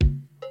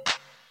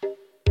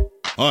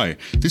Hi,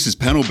 this is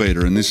Panel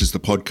Beater and this is the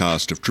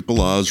podcast of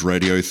Triple R's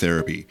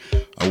Radiotherapy,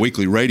 a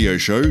weekly radio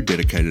show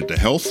dedicated to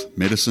health,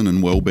 medicine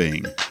and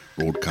well-being,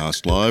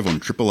 broadcast live on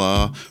Triple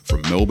R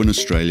from Melbourne,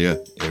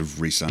 Australia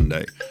every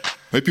Sunday.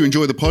 Hope you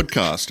enjoy the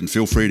podcast and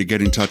feel free to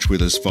get in touch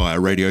with us via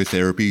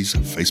Radiotherapy's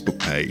Facebook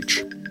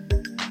page.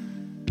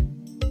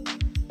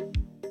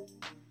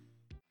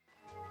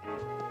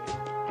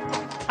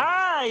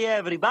 Hi,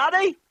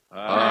 everybody.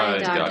 Hi,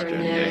 Dr.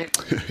 Nick.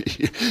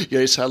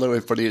 Yes, hello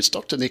everybody, it's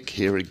Dr. Nick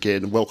here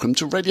again. Welcome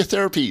to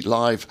Radiotherapy,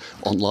 live,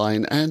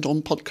 online and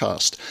on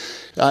podcast.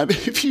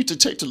 If you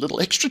detect a little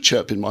extra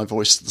chirp in my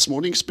voice this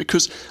morning, it's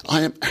because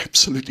I am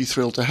absolutely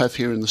thrilled to have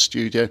here in the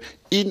studio,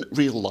 in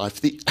real life,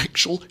 the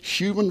actual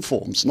human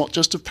forms, not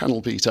just of Panel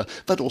Beater,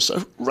 but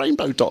also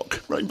Rainbow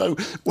Doc. Rainbow,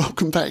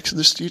 welcome back to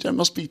the studio. It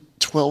must be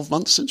 12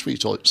 months since we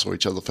saw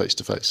each other face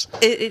to face.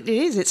 It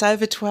is. It's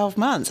over 12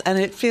 months, and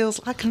it feels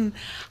like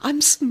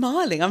I'm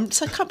smiling. I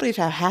can't believe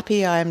how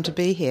happy I am to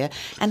be here,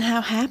 and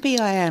how happy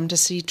I am to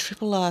see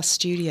Triple R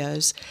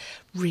Studios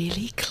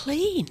really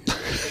clean,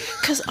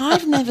 because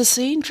I've never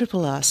seen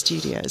Triple R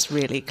Studios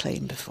really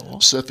clean before.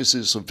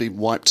 Surfaces have been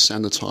wiped,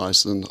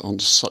 sanitised, and on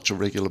such a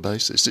regular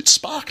basis. It's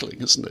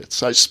sparkling, isn't it?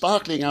 So it's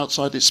sparkling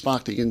outside, it's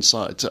sparkling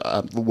inside.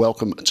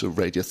 Welcome to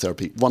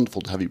Radiotherapy.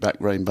 Wonderful to have you back,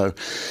 Rainbow.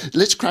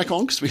 Let's crack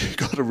on, because we've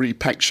got a really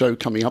packed show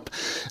coming up.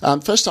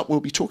 First up,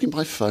 we'll be talking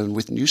by phone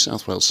with New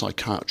South Wales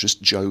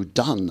psychiatrist Joe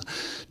Dunn.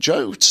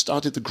 Joe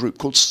started the group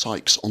called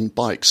Psychs on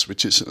Bikes,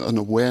 which is an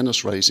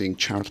awareness-raising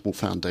charitable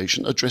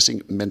foundation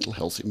addressing mental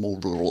health in more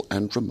rural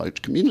and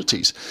remote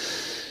communities.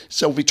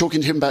 So we'll be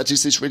talking to him about,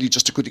 is this really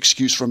just a good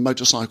excuse for a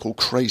motorcycle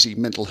crazy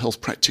mental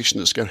health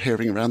practitioners to go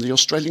herring around the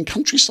Australian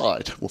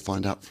countryside? We'll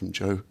find out from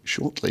Joe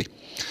shortly.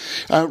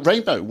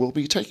 Rainbow will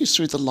be taking us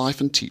through the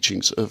life and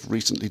teachings of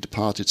recently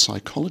departed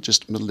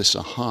psychologist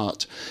Melissa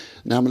Hart.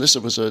 Now, Melissa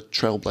was a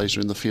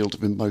trailblazer in the field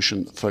of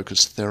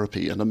emotion-focused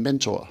therapy and a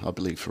mentor, I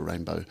believe, for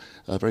Rainbow.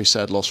 A very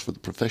sad loss for the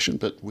profession,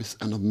 but with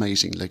an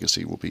amazing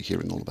legacy. We'll be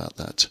hearing all about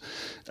that.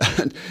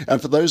 And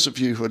for those of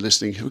you who are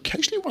listening who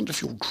occasionally wonder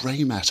if your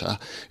grey matter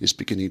is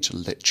beginning to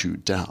let you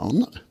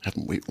down,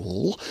 haven't we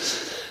all?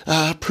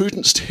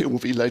 Prudence here will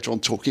be later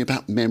on talking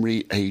about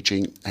memory,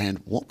 ageing, and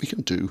what we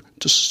can do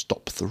to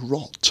stop the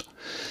rot.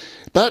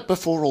 But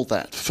before all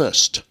that,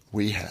 first,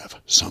 we have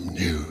some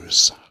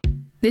news.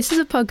 This is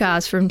a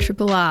podcast from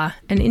Triple R,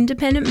 an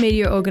independent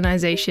media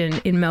organisation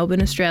in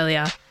Melbourne,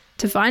 Australia.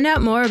 To find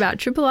out more about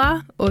Triple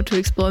R or to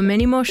explore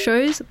many more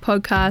shows,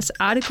 podcasts,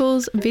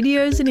 articles,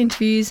 videos and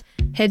interviews,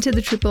 head to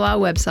the Triple R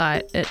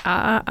website at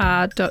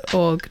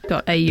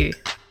rrr.org.au.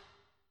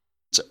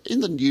 So in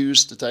the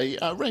news today,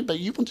 Rainbow,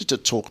 you wanted to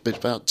talk a bit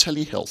about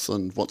telehealth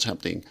and what's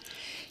happening.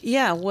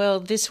 Yeah,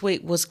 well, this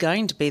week was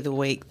going to be the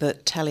week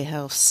that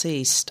telehealth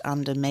ceased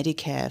under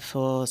Medicare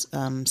for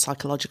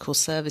psychological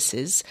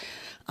services.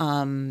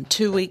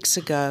 2 weeks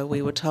ago,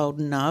 we were told,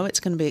 no,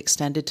 it's going to be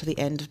extended to the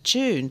end of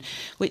June,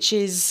 which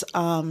is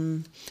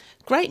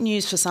great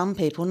news for some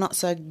people, not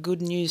so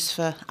good news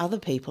for other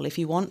people. If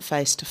you want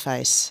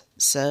face-to-face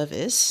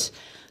service,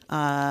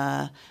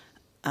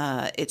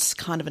 it's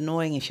kind of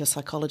annoying if your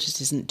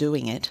psychologist isn't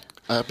doing it.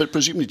 But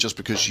presumably just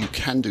because you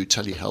can do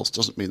telehealth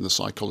doesn't mean the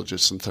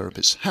psychologists and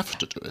therapists have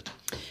to do it.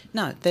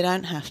 No, they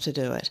don't have to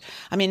do it.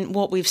 I mean,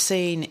 what we've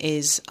seen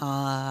is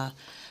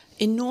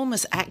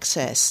enormous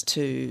access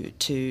to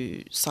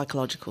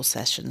psychological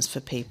sessions for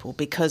people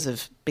because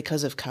of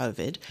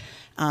COVID.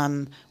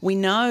 We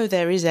know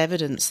there is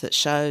evidence that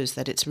shows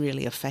that it's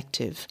really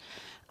effective.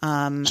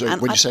 So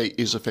when you say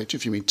is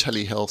effective, you mean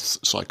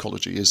telehealth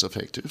psychology is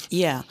effective?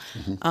 Yeah.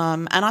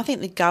 Mm-hmm. And I think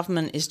the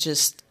government is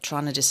just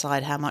trying to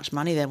decide how much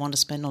money they want to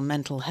spend on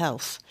mental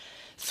health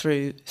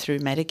through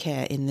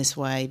Medicare in this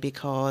way,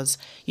 because,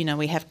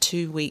 we have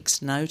 2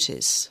 weeks'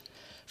 notice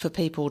for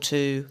people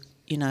to,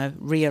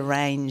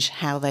 rearrange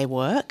how they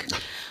work.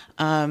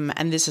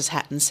 And this has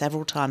happened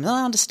several times. And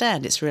I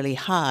understand it's really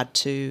hard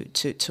to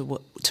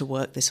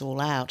work this all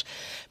out.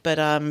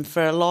 But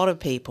for a lot of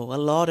people,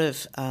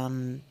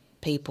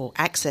 people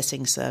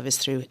accessing service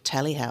through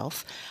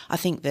telehealth, I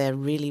think they're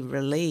really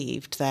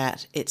relieved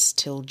that it's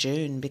till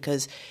June,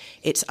 because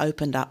it's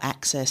opened up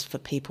access for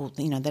people.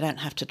 They don't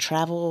have to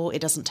travel. It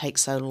doesn't take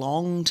so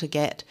long to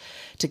get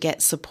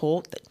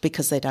support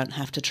because they don't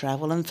have to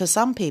travel. And for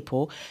some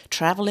people,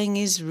 travelling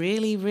is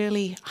really,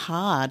 really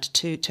hard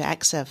to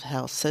access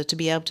health. So to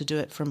be able to do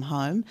it from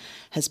home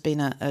has been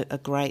a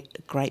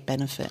great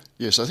benefit.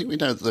 Yes, I think we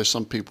know that there's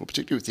some people,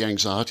 particularly with the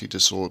anxiety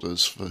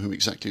disorders, for whom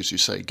exactly as you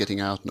say, getting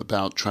out and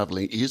about, travelling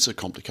is a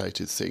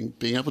complicated thing.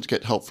 Being able to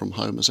get help from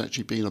home has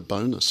actually been a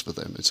bonus for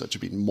them. It's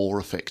actually been more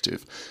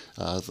effective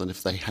than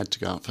if they had to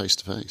go out face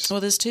to face.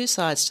 Well, there's two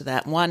sides to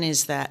that. One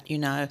is that,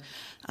 a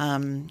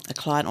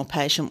client or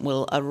patient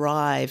will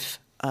arrive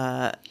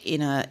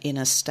in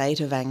a state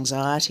of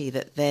anxiety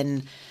that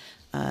then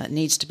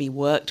needs to be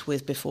worked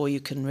with before you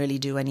can really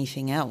do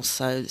anything else.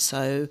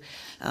 So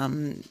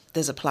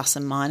there's a plus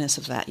and minus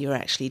of that. You're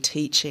actually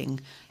teaching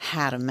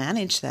how to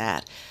manage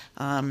that.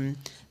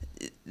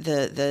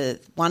 the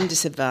one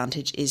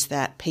disadvantage is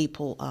that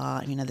people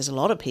are, there's a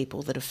lot of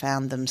people that have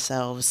found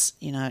themselves,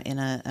 in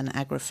an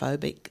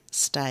agoraphobic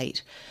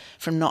state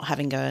from not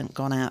having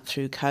gone out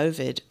through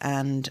COVID,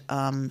 and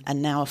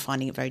now are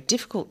finding it very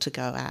difficult to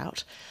go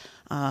out.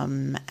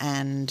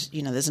 And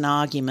there's an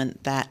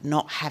argument that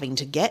not having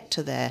to get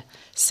to their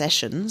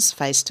sessions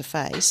face to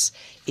face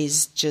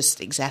is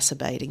just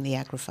exacerbating the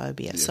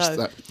agoraphobia. Yes, so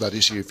that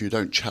issue, if you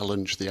don't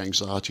challenge the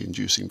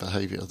anxiety-inducing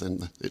behaviour,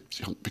 then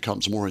it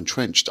becomes more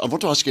entrenched. I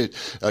want to ask you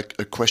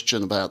a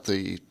question about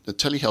the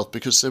telehealth,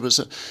 because there was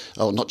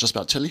not just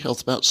about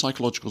telehealth, about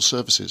psychological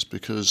services,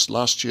 because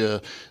last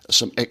year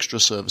some extra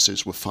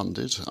services were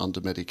funded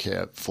under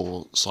Medicare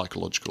for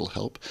psychological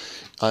help.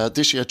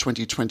 This year,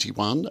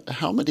 2021,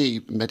 how many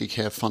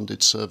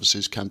Medicare-funded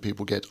services can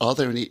people get? Are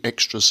there any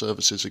extra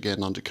services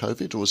again under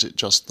COVID, or is it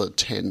just the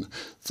 10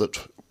 that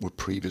were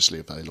previously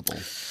available?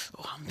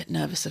 Oh, I'm a bit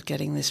nervous of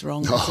getting this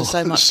wrong because there's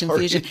so much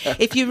confusion.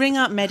 If you ring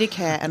up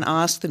Medicare and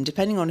ask them,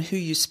 depending on who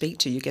you speak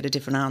to, you get a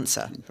different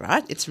answer,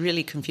 right? It's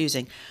really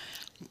confusing.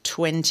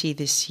 20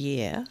 this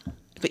year,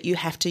 but you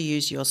have to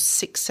use your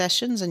 6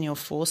 sessions and your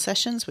 4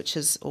 sessions, which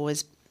is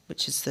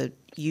the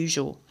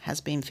usual,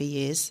 has been for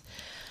years.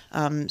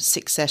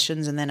 6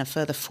 sessions and then a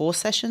further 4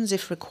 sessions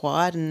if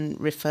required and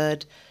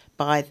referred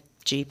by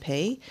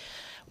GP.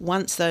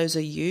 Once those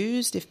are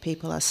used, if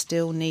people are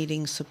still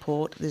needing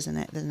support, there's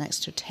an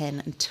extra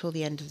 10 until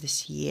the end of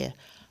this year,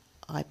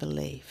 I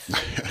believe.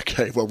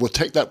 Okay, well, we'll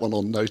take that one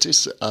on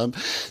notice.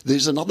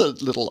 There's another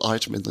little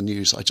item in the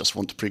news I just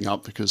want to bring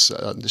up because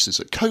this is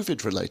a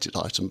COVID-related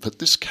item, but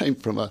this came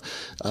from a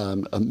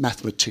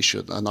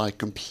mathematician, and I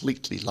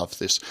completely love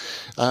this.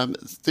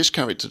 This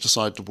character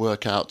decided to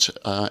work out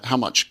how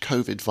much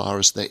COVID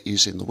virus there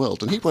is in the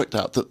world, and he worked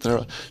out that there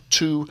are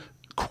 2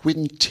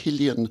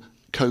 quintillion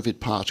COVID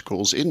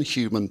particles in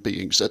human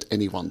beings at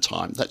any one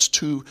time. That's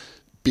 2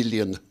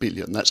 billion.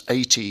 That's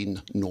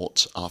 18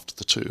 noughts after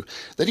the 2.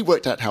 Then he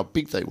worked out how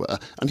big they were,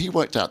 and he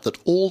worked out that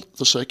all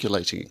the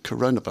circulating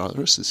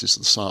coronavirus, this is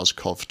the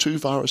SARS-CoV-2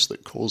 virus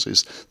that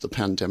causes the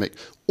pandemic,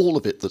 all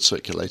of it that's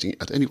circulating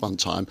at any one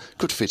time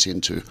could fit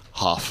into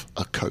half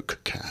a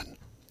Coke can.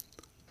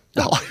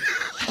 Now,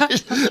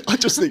 I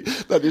just think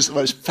that is the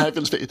most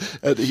fabulous thing.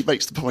 He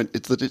makes the point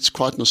that it's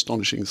quite an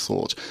astonishing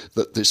thought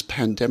that this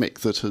pandemic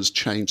that has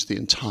changed the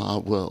entire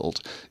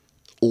world,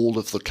 all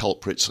of the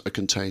culprits are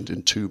contained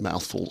in 2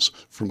 mouthfuls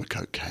from a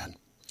Coke can.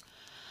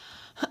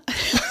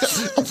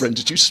 I've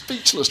rendered you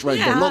speechless,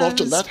 Rainbow. Yeah, Not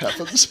often that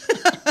happens.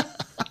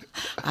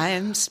 I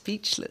am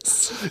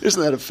speechless.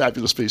 Isn't that a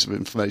fabulous piece of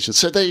information?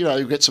 So there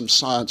you get some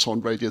science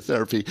on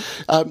radiotherapy.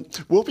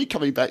 We'll be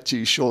coming back to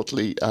you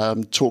shortly,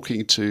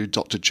 talking to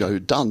Dr. Joe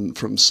Dunn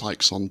from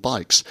Sykes on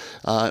Bikes.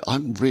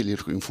 I'm really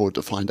looking forward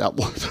to find out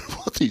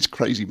what these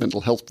crazy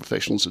mental health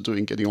professionals are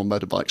doing, getting on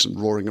motorbikes and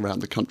roaring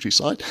around the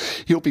countryside.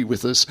 He'll be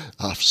with us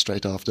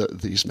straight after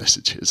these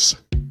messages.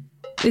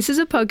 This is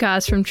a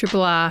podcast from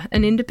Triple R,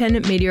 an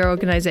independent media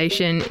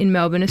organisation in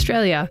Melbourne,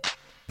 Australia.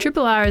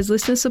 Triple R is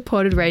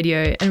listener-supported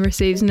radio and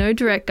receives no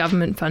direct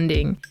government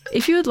funding.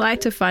 If you would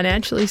like to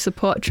financially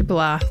support Triple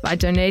R by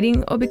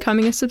donating or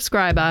becoming a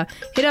subscriber,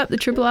 hit up the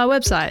Triple R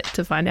website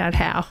to find out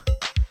how.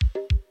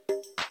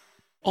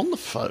 On the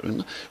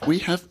phone, we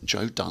have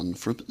Joe Dunn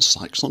from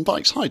Sykes on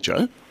Bikes. Hi,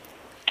 Joe.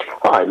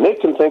 Hi,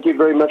 Nick, and thank you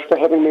very much for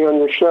having me on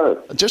your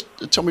show. Just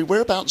tell me,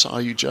 whereabouts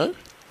are you, Joe?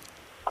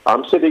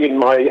 I'm sitting in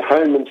my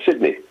home in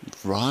Sydney.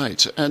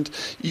 Right, and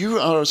you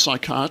are a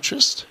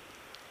psychiatrist?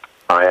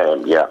 I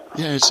am, yeah.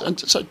 Yes, and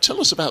so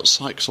tell us about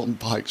Sykes on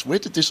Bikes. Where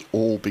did this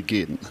all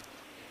begin?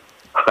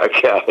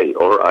 Okay,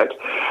 all right.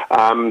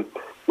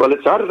 Well,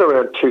 it started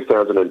around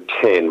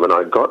 2010 when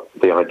I got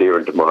the idea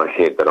into my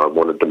head that I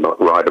wanted to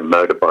ride a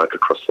motorbike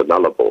across the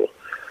Nullarbor.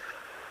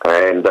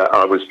 And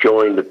I was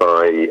joined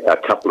by a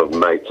couple of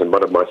mates, and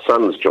one of my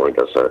sons joined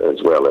us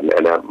as well. And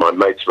my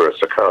mates were a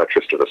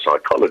psychiatrist and a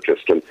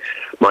psychologist, and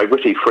my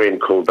witty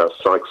friend called us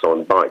Sykes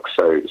on Bikes.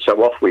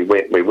 So off we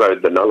went. We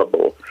rode the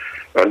Nullarbor,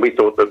 and we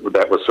thought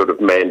that was sort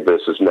of man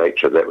versus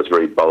nature. That was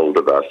very bold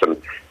of us. And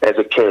as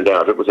it turned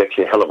out, it was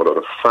actually a hell of a lot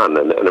of fun,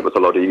 and it was a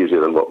lot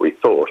easier than what we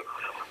thought.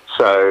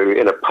 So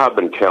in a pub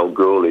in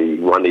Kalgoorlie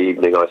one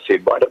evening, I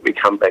said, why don't we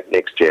come back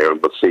next year and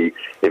we'll see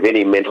if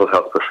any mental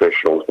health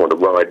professionals want to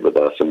ride with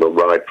us, and we'll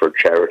ride for a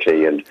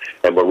charity, and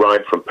we'll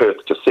ride from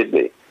Perth to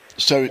Sydney.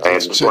 So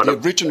the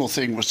original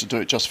thing was to do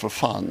it just for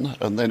fun,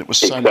 and then it was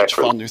so much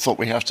fun you thought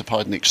we have to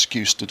find an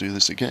excuse to do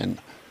this again.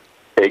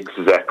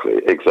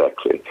 Exactly.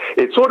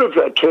 It sort of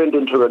turned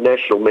into a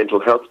national mental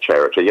health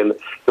charity, and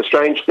the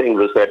strange thing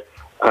was that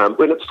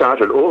when it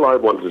started, all I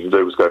wanted to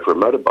do was go for a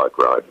motorbike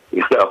ride.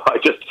 You know,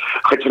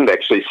 I didn't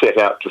actually set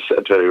out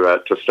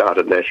to start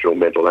a national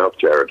mental health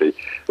charity,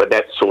 but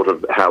that's sort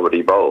of how it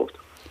evolved.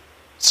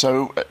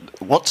 So,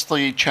 what's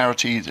the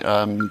charity,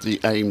 the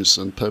aims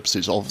and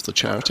purposes of the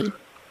charity?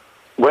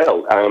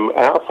 Well,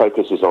 our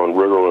focus is on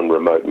rural and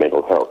remote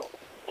mental health.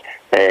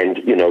 And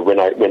you know, when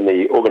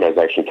the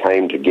organisation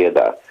came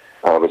together,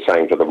 was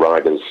saying to the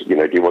riders,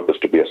 do you want this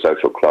to be a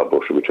social club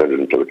or should we turn it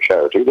into a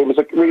charity? There was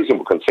a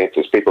reasonable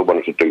consensus. People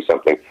wanted to do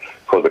something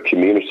for the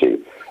community.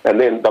 And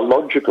then the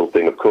logical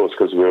thing, of course,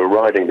 because we were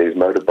riding these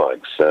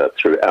motorbikes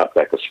through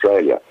outback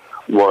Australia,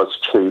 was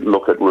to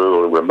look at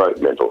rural and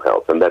remote mental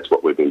health, and that's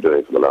what we've been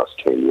doing for the last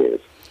 10 years.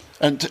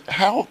 And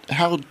how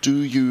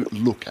do you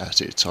look at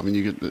it? I mean,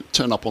 you can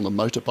turn up on a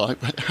motorbike.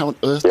 How on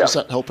earth does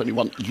that help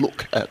anyone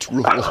look at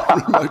rural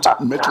remote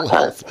mental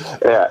health?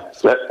 Yeah,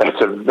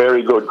 that's a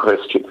very good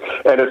question.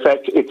 And in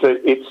fact, it's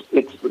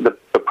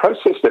the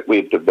process that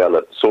we've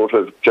developed, sort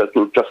of just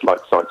like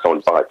Sites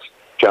on Bikes,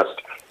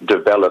 just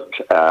developed.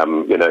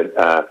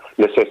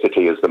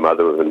 Necessity is the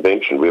mother of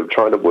invention. We were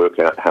trying to work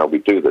out how we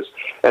do this,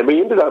 and we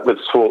ended up with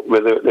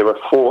there are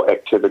 4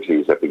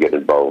 activities that we get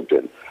involved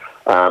in.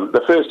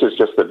 The first is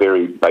just the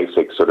very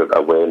basic sort of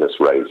awareness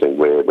raising,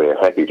 where we're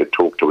happy to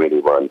talk to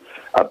anyone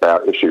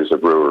about issues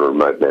of rural and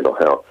remote mental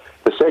health.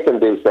 The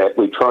second is that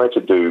we try to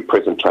do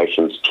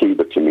presentations to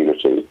the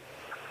community,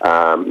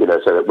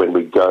 so that when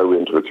we go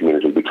into the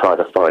community, we try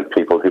to find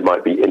people who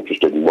might be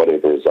interested in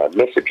whatever is our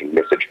message. And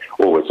message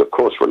always, of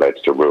course,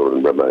 relates to rural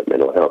and remote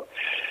mental health.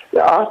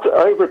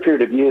 Over a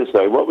period of years,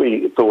 though, what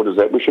we thought is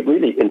that we should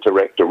really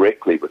interact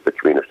directly with the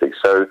community.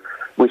 So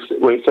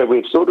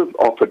we've sort of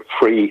offered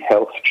free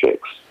health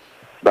checks.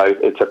 Both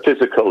it's a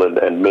physical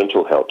and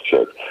mental health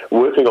check,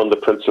 working on the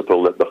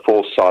principle that the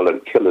 4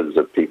 silent killers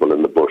of people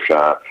in the bush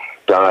are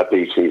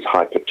diabetes,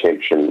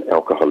 hypertension,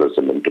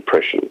 alcoholism, and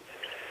depression.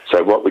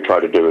 So what we try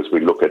to do is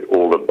we look at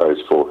all of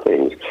those 4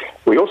 things.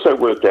 We also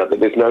worked out that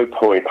there's no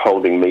point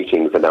holding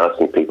meetings and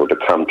asking people to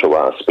come to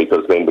us,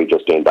 because then we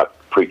just end up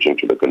preaching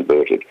to the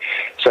converted.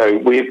 So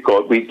we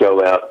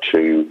go out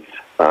to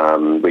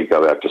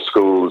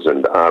schools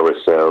and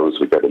RSLs.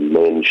 We go to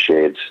men's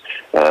sheds.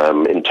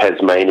 In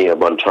Tasmania,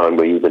 one time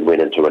we even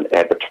went into an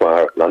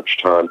abattoir at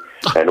lunchtime,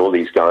 and all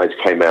these guys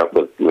came out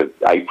with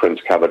aprons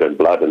covered in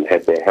blood and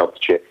had their health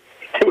check.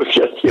 It was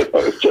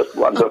just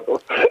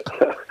wonderful.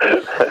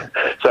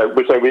 So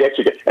we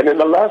actually get, and then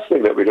the last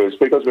thing that we do is,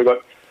 because we've got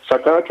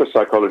psychiatrists,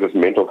 psychologists,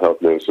 mental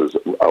health nurses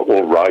are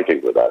all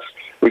riding with us,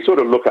 we sort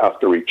of look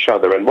after each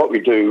other. And what we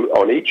do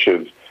on each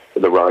of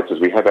the rides is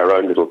we have our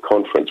own little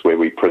conference where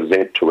we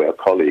present to our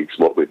colleagues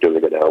what we're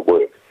doing in our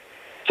work.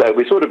 So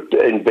we sort of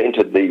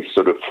invented these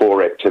sort of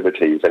 4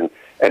 activities, and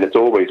it's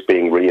always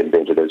being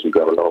reinvented as we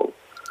go along.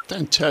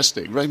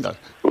 Fantastic. Rainbow.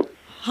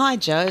 Hi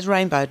Joe, it's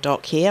Rainbow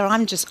Doc here.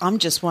 I'm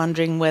just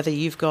wondering whether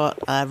you've got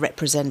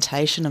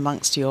representation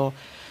amongst your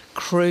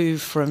crew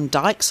from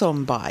Dykes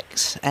on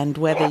Bikes, and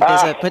whether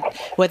there's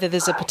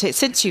a particular,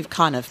 since you've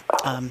kind of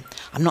I'm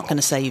not going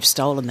to say you've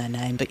stolen their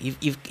name, but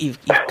you've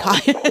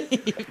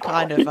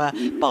kind of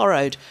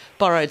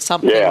borrowed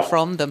something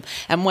from them,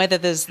 and whether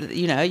there's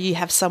you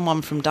have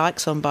someone from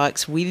Dykes on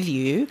Bikes with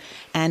you,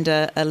 and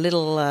a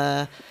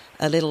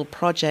little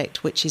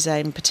project which is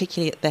aimed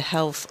particularly at the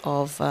health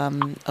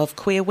of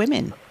queer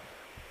women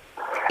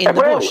in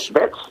the bush.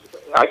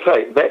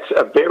 That's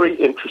a very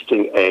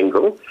interesting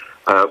angle.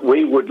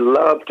 We would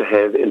love to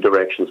have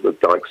interactions with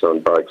Dykes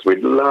on Bikes.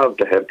 We'd love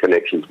to have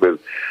connections with,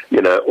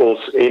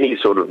 any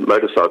sort of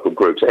motorcycle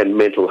groups and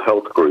mental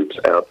health groups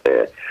out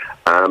there.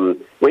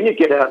 When you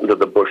get out into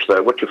the bush,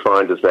 though, what you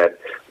find is that,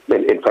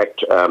 in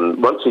fact,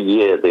 once a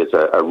year there's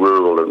a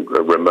rural and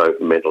remote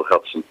mental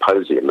health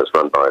symposium that's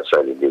run by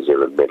Australian New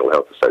Zealand Mental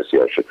Health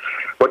Association.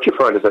 What you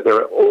find is that there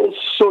are all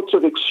sorts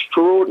of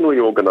extraordinary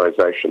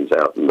organisations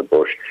out in the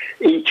bush,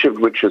 each of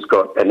which has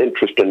got an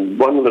interest in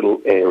one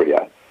little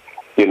area.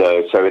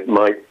 So it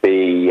might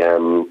be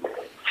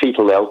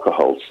fetal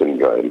alcohol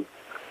syndrome,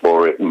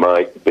 or it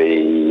might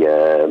be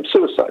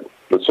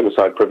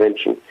suicide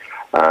prevention.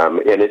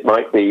 And it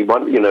might be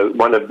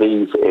one of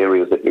these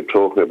areas that you're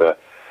talking about.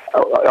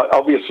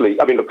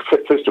 Obviously, I mean, look,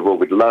 first of all,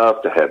 we'd love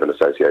to have an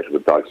association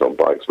with Dykes on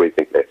Bikes. We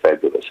think they're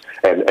fabulous.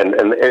 And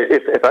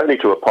if only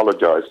to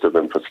apologise to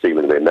them for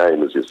stealing their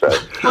name, as you say.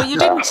 Well, you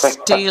didn't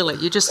steal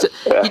it. You just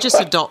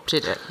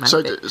adopted it,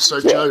 maybe.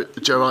 So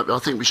Joe, I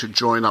think we should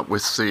join up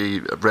with the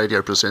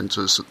radio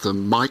presenters at the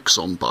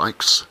Mics on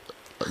Bikes.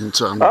 And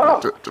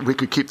we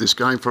could keep this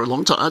going for a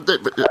long time.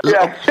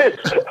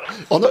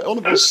 On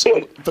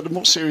a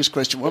more serious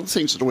question, one of the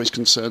things that always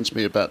concerns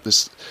me about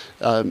this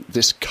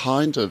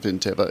kind of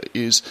endeavour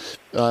is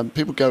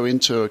people go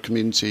into a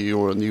community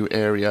or a new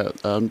area,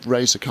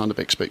 raise a kind of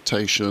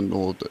expectation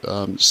or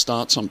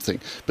start something,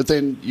 but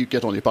then you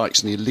get on your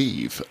bikes and you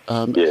leave.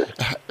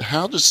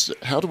 How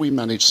do we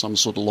manage some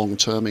sort of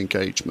long-term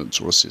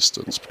engagement or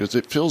assistance? Because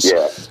it feels,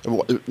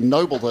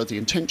 noble though the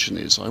intention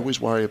is, I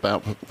always worry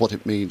about what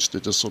it means to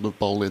just sort of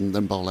bowl in,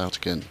 then bowl out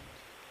again.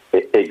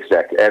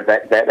 Exactly. And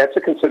that's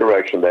a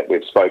consideration that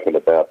we've spoken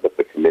about with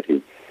the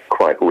committee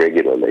quite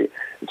regularly.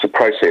 It's a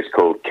process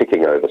called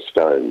kicking over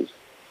stones.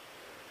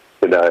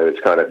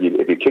 It's kind of,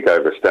 if you kick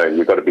over a stone,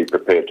 you've got to be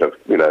prepared to,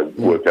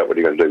 work out what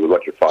you're going to do with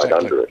what you find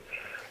under it.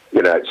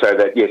 So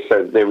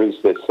there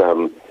is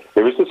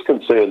this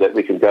concern that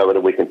we can go in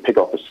and we can pick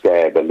off a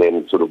scab and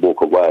then sort of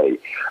walk away.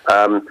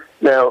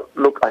 Now,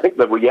 look, I think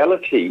the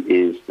reality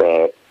is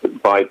that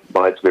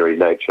by its very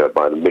nature,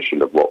 by the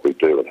mission of what we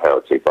do and how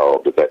it's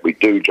evolved, is that we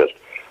do just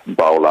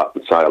bowl up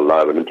and say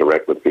hello and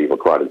interact with people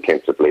quite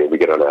intensively, and we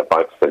get on our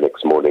bikes the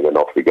next morning and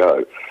off we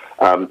go.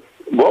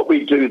 What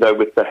we do, though,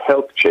 with the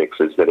health checks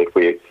is that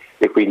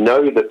if we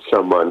know that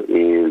someone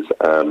is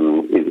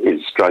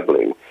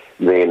struggling,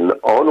 then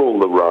on all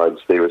the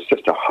rides there is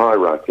just a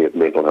hierarchy of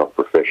mental health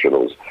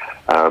professionals,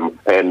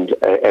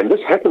 and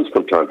this happens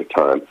from time to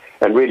time.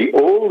 And really,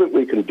 all that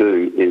we can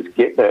do is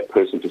get that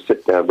person to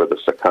sit down with a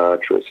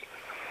psychiatrist.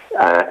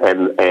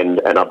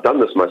 And I've done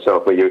this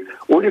myself, where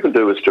all you can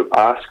do is to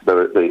ask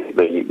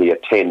the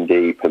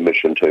attendee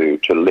permission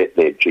to let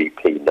their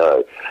GP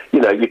know.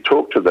 You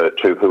talk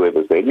to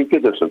whoever's there, you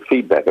give them some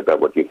feedback about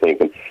what you think,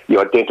 and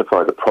you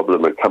identify the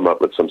problem and come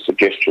up with some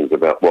suggestions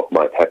about what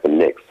might happen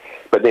next.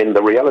 But then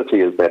the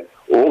reality is that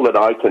all that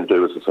I can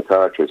do as a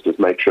psychiatrist is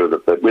make sure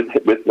that with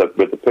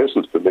the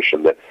person's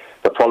permission, that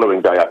the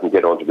following day I can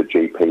get onto the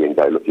GP and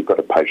go, look, you've got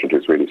a patient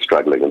who's really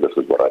struggling, and this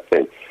is what I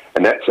think.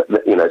 And that's, so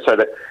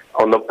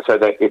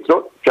that it's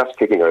not just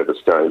kicking over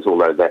stones,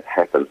 although that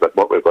happens. But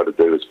what we've got to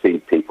do is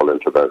feed people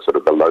into those sort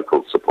of the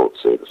local support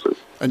services.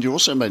 And you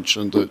also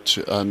mentioned that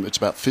it's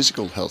about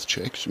physical health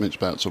checks. You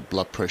mentioned about sort of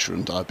blood pressure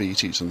and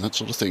diabetes and that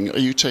sort of thing. Are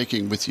you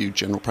taking with you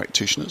general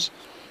practitioners?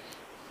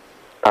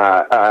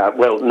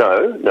 Well,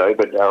 no,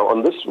 but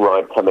on this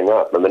ride coming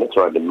up, and the next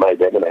ride in May,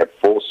 they're going to have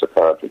 4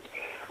 psychiatrists.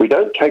 We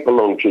don't take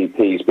along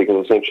GPs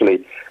because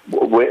essentially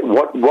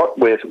what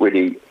we're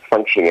really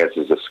functioning as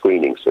is a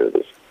screening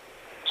service.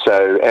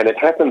 So, and it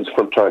happens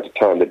from time to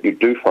time that you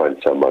do find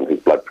someone whose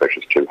blood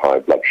pressure's too high,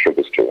 blood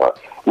sugar's too high.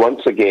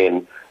 Once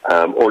again,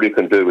 all you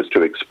can do is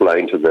to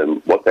explain to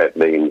them what that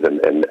means and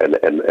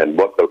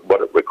what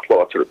it requires,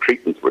 what sort of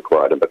treatment's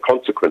required, and the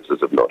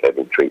consequences of not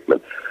having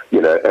treatment,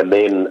 and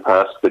then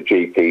ask the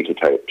GP to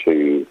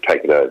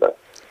take it over.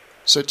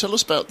 So tell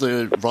us about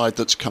the ride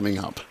that's coming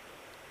up.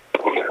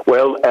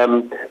 Well,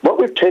 what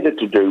we've tended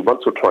to do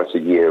once or twice a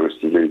year is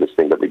to do this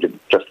thing that we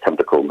just come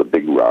to call the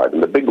Big Ride.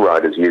 And the Big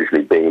Ride has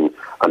usually been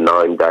a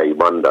 9-day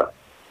wonder.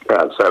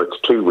 So it's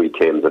 2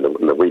 weekends and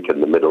a week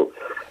in the middle.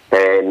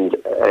 And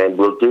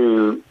we'll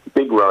do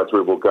big rides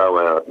where we'll go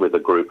out with a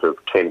group of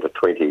 10 to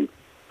 20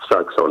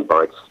 folks on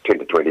bikes, 10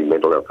 to 20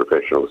 mental health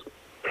professionals,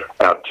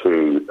 out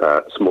to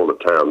smaller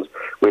towns.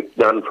 We've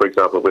done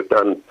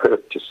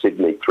Perth to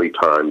Sydney 3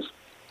 times.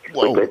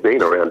 Whoa. We've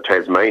been around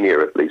Tasmania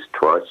at least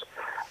twice.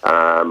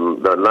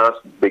 The last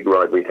big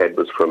ride we had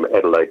was from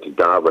Adelaide to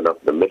Darwin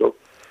up the middle.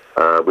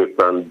 We've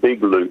done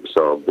big loops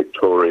of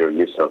Victoria,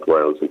 New South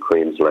Wales and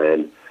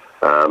Queensland,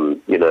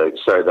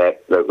 so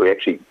that we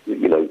actually,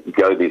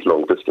 go these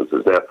long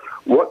distances. Now,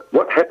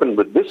 what happened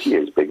with this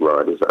year's big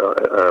ride is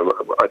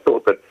I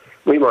thought that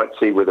we might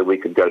see whether we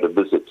could go to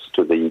visits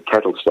to the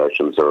cattle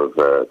stations of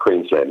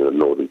Queensland and the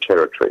Northern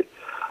Territory.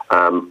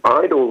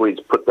 I'd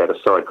always put that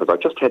aside because I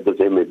just had this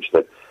image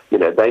that,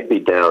 they'd be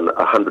down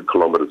 100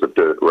 kilometres of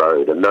dirt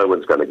road and no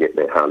one's going to get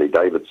their Harley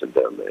Davidson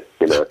down there.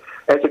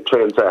 As it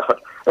turns out,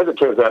 there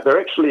are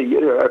actually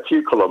a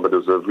few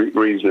kilometres of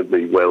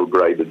reasonably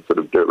well-graded sort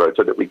of dirt road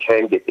so that we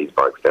can get these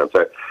bikes down.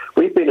 So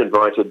we've been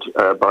invited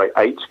by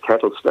 8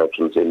 cattle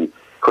stations in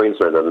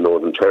Queensland and the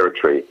Northern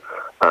Territory.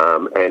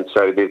 And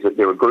so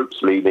there are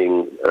groups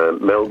leaving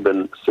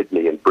Melbourne,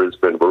 Sydney and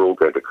Brisbane. We're all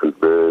going to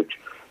converge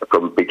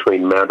from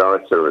between Mount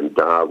Isa and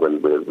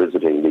Darwin. We're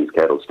visiting these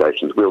cattle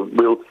stations.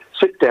 We'll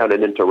sit down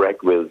and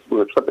interact with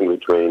something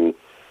between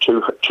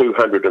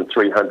 200 and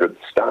 300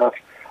 staff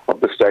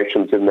of the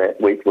stations in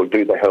that week. We'll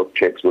do the health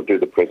checks. We'll do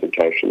the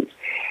presentations.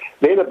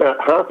 Then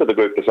about half of the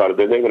group decided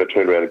that they're going to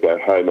turn around and go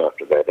home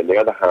after that, and the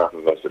other half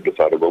of us have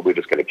decided, well, we're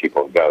just going to keep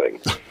on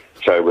going.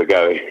 So we're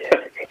going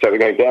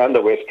down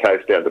the west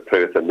coast, down to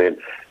Perth, and then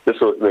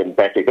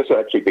back. This will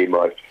actually be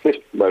my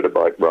 5th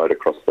motorbike ride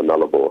across the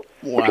Nullarbor,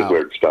 which is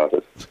where it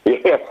started.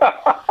 Yeah.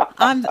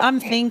 I'm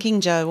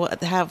thinking, Joe,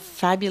 how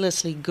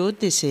fabulously good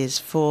this is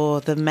for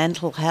the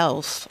mental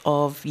health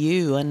of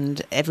you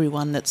and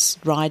everyone that's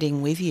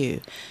riding with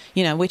you.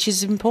 Which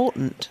is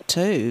important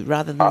too,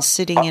 rather than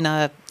sitting in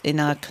a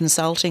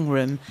consulting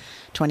room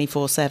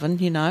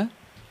 24/7.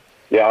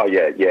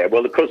 Yeah.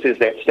 Well, of course, there's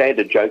that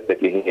standard joke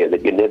that you hear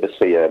that you never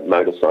see a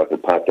motorcycle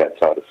parked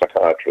outside a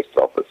psychiatrist's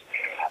office.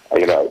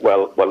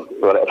 Well,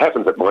 it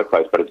happens at my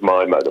place, but it's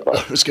my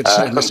motorbike. I was going to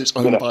say, unless it's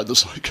owned by the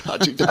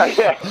psychiatrist.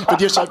 But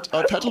yes,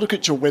 I've had a look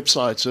at your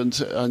website,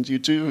 and you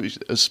do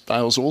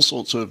espouse all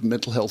sorts of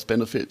mental health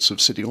benefits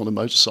of sitting on a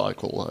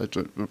motorcycle,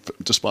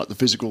 despite the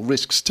physical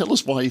risks. Tell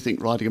us why you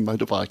think riding a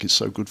motorbike is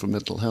so good for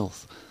mental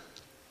health.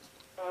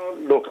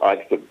 Look,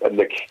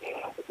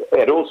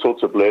 at all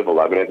sorts of level.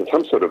 I mean, at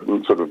some sort of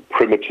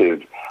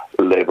primitive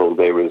level,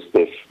 there is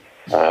this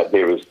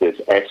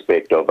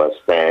aspect of us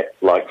that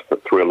likes the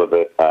thrill of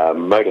it.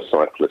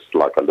 Motorcyclists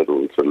like a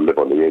little, sort of live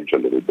on the edge a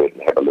little bit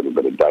and have a little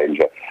bit of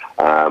danger.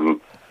 As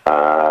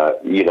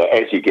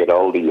you get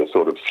older, you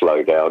sort of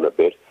slow down a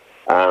bit.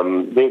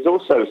 There's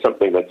also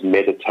something that's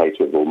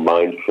meditative or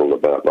mindful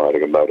about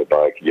riding a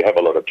motorbike. You have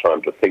a lot of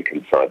time to think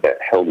inside that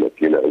helmet,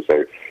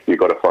 so you've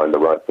got to find the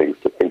right things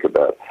to think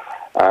about.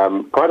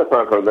 Quite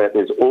apart from that,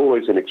 there's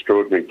always an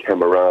extraordinary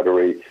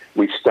camaraderie.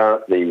 We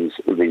start these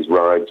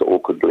rides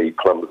awkwardly,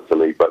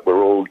 clumsily, but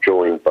we're all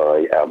joined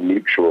by our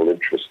mutual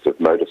interests of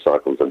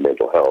motorcycles and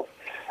mental health.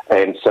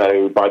 And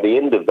so by the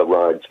end of the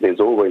rides, there's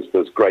always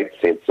this great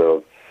sense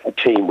of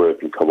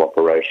teamwork and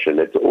cooperation.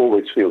 It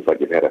always feels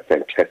like you've had a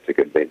fantastic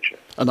adventure.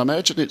 And I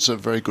imagine it's a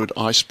very good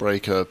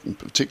icebreaker,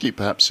 particularly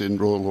perhaps in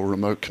rural or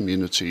remote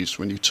communities.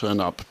 When you turn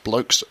up,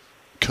 blokes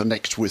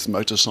connect with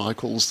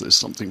motorcycles. There's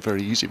something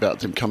very easy about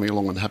them coming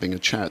along and having a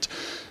chat.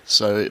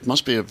 So it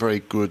must be a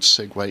very good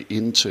segue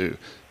into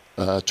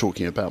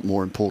talking about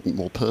more important,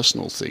 more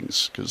personal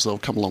things, because they'll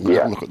come along and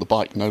have a look at the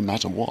bike no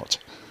matter what.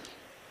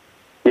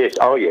 Yes,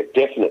 oh yeah,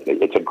 definitely.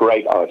 It's a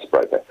great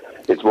icebreaker.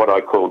 It's what I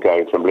call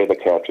going from leather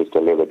couches to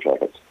leather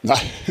jackets.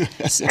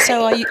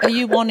 So are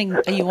you wanting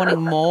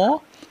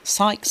more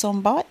Sykes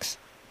on bikes?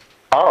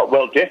 Oh,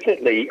 well,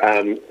 definitely.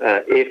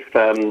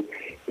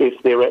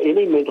 If there are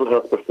any mental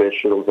health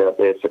professionals out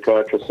there,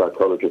 psychiatrists,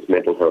 psychologists,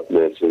 mental health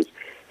nurses,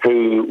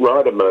 who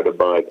ride a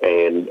motorbike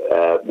and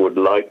would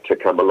like to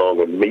come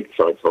along and meet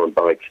Sykes on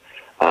Bikes,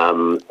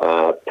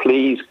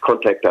 please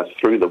contact us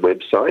through the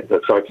website,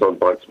 the Sykes on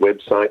Bikes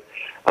website.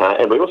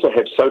 And we also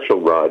have social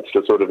rides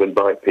to sort of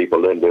invite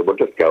people in where we'll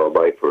just go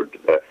away for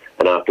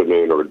an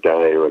afternoon or a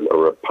day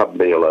or a pub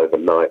meal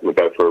overnight, and we'll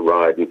go for a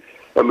ride,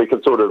 and we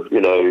can sort of,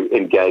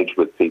 engage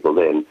with people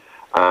then.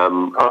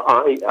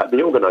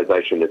 The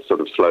organisation is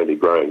sort of slowly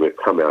growing. We've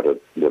come out of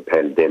the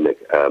pandemic.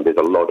 There's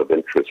a lot of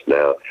interest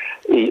now,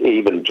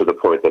 even to the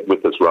point that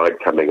with this ride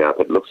coming up,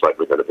 it looks like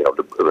we're going to be able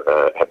to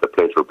have the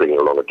pleasure of bringing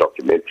along a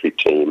documentary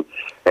team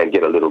and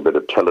get a little bit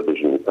of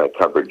television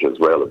coverage as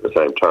well at the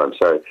same time.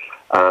 So,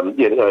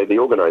 the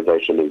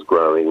organisation is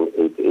growing.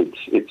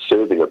 It's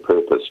serving a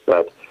purpose,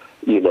 but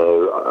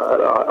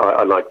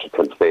I like to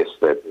confess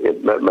that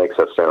it makes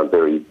us sound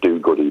very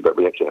do-goody, but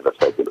we actually have a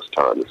fabulous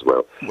time as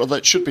well. Well,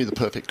 that should be the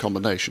perfect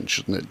combination,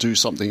 shouldn't it? Do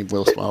something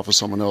worthwhile for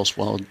someone else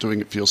while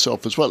doing it for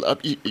yourself as well.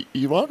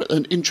 You are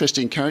an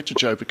interesting character,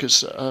 Joe,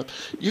 because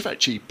you've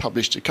actually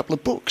published a couple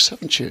of books,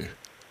 haven't you?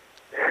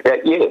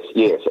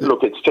 Yes.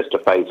 Look, it's just a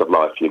phase of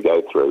life you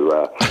go through.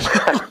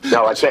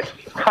 No, I said.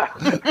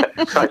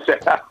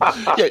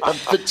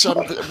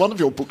 But one of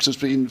your books has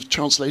been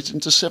translated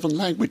into 7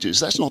 languages.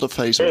 That's not a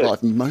phase of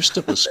life most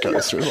of us go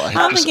through.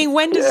 I'm thinking,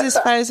 when does this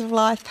phase of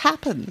life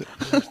happen?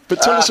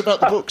 But tell us about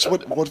the books.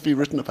 What have you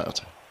written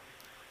about?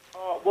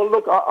 Well,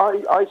 look,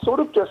 I sort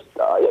of just,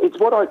 it's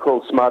what I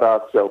call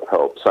smart-ass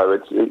self-help. So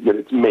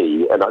it's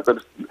me, and I sort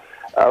of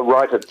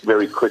write it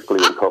very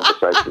quickly in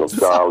conversational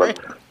style, and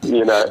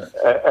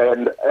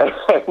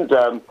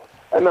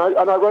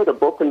I wrote a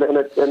book, and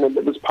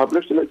it was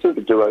published, and it seemed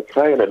to do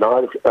okay, and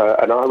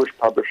an Irish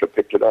publisher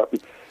picked it up,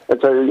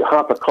 and so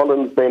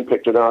HarperCollins then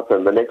picked it up,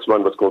 and the next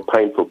one was called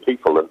Painful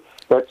People, and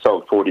that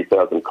sold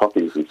 40,000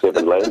 copies in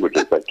 7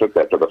 languages. They took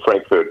that to the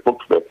Frankfurt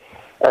Book Fair.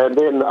 And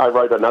then I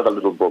wrote another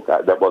little book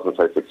that wasn't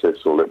so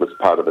successful. It was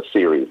part of a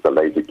series, The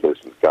Lazy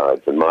Person's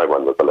Guides, and my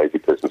one was The Lazy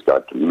Person's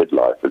Guide to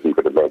Midlife, as you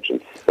could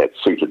imagine. That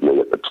suited me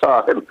at the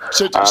time.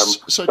 So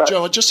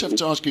Joe, I just have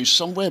to ask you,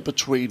 somewhere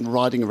between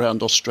riding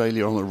around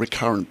Australia on a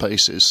recurrent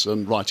basis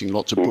and writing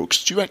lots of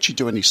books, do you actually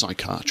do any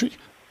psychiatry?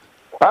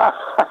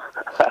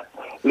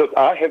 Look,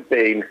 I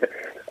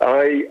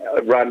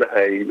run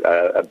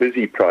a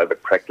busy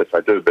private practice. I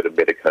do a bit of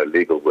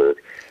medico-legal work,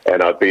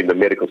 and I've been the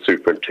medical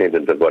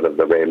superintendent of one of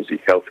the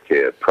Ramsay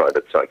Healthcare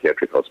private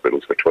psychiatric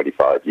hospitals for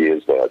 25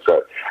 years now.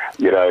 So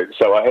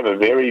I have a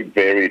very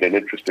varied and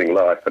interesting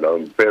life, and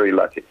I'm very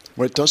lucky.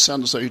 Well, it does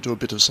sound as though you do a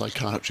bit of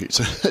psychiatry,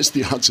 so that's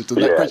the answer to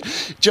that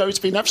question. Joe, it's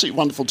been absolutely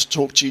wonderful to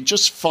talk to you.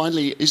 Just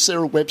finally, is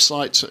there a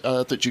website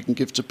that you can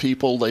give to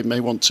people? They may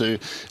want to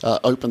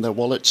open their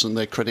wallets and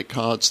their credit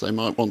cards. They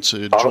might want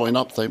to join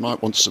up. They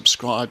might want to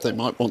subscribe. They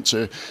might want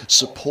to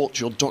support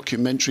your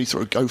documentary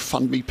through a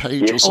GoFundMe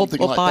page or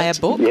something like that. Or buy a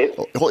book. Yes.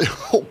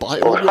 Or buy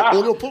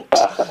all your books.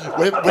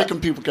 Where can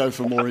people go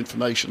for more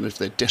information if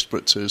they're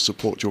desperate to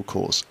support your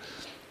cause?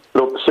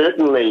 Look,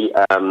 certainly,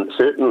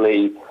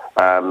 the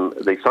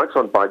Sykes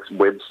on Bikes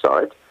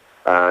website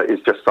is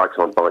just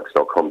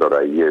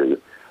sykesonbikes.com.au,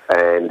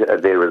 and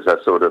there is a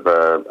sort of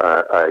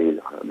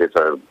there's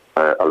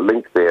a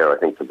link there, I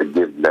think, to the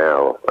Give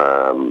Now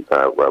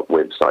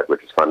website,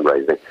 which is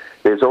fundraising.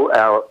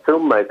 Our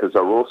filmmakers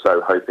are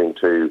also hoping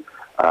to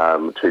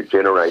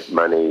generate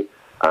money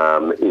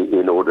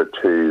in order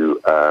to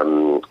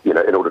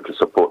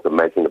support the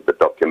making of the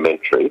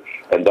documentary,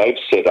 and they've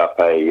set up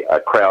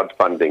a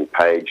crowdfunding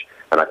page,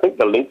 and I think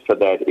the link for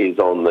that is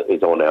on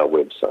our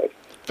website.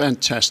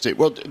 Fantastic.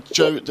 Well,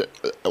 Joe,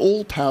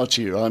 all power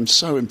to you. I'm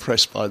so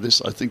impressed by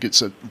this. I think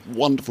it's a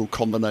wonderful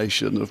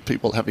combination of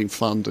people having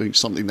fun, doing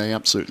something they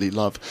absolutely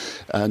love,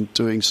 and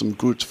doing some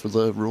good for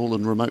the rural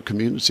and remote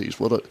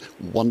communities. What a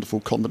wonderful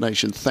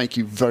combination. Thank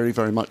you very,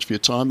 very much for your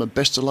time, and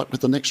best of luck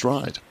with the next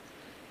ride.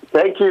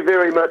 Thank you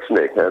very much,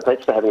 Nick.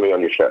 Thanks for having me on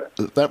your show.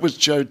 That was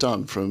Joe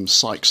Dunn from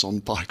Sykes on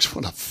Bikes.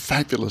 What a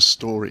fabulous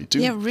story.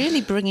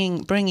 Really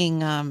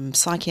bringing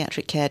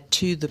psychiatric care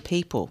to the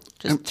people,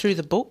 just through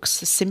the books,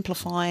 the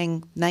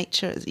simplifying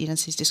nature, as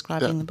he's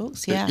describing the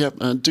books. Yeah,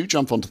 and do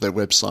jump onto their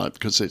website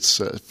because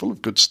it's full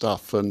of good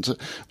stuff. And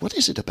what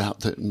is it about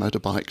the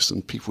motorbikes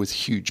and people with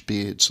huge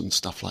beards and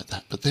stuff like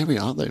that? But there we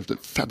are. They're a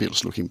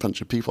fabulous-looking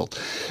bunch of people.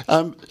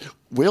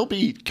 We'll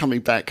be coming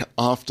back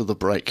after the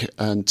break,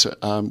 and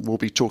we'll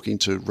be talking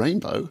to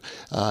Rainbow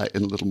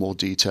in a little more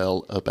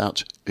detail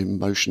about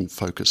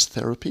emotion-focused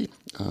therapy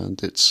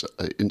and its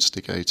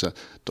instigator,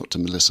 Dr.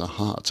 Melissa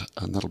Hart,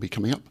 and that'll be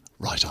coming up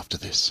right after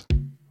this.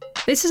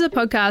 This is a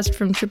podcast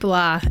from Triple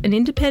R, an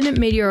independent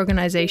media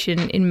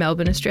organisation in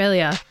Melbourne,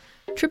 Australia.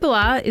 Triple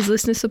R is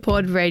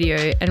listener-supported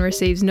radio and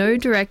receives no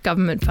direct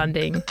government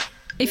funding.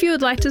 If you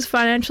would like to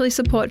financially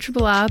support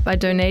Triple R by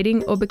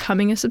donating or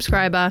becoming a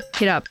subscriber,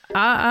 hit up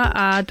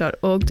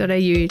rrr.org.au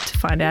to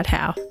find out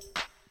how.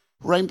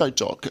 Rainbow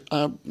Doc,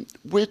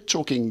 we're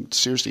talking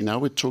seriously now.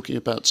 We're talking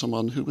about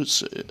someone who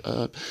was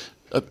a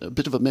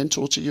bit of a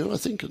mentor to you, I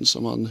think, and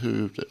someone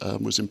who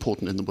was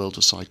important in the world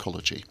of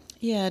psychology.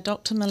 Yeah,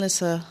 Dr.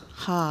 Melissa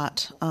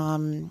Hart,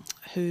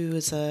 who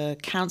is a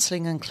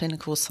counselling and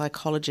clinical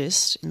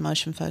psychologist,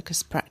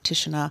 emotion-focused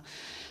practitioner,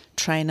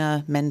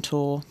 trainer,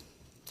 mentor,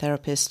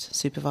 therapist,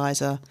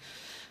 supervisor,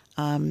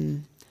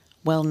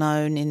 well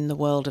known in the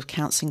world of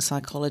counselling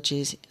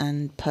psychology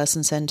and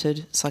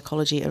person-centred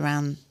psychology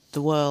around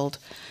the world.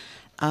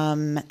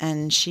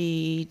 And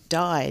she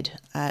died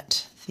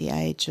at the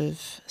age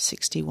of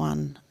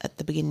 61 at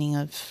the beginning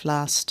of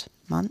last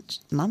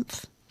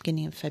month,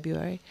 beginning of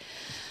February.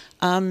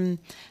 And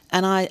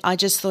I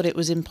just thought it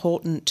was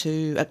important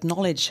to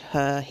acknowledge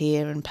her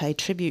here and pay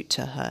tribute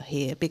to her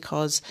here,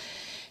 because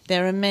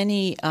there are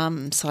many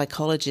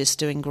psychologists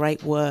doing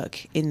great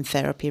work in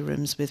therapy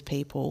rooms with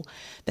people.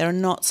 There are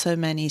not so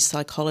many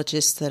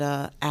psychologists that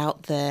are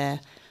out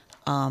there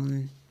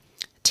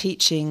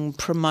teaching,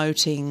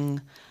 promoting,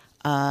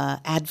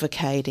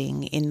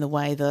 advocating in the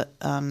way that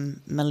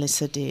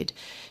Melissa did.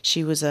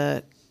 She was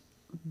a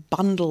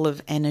bundle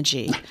of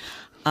energy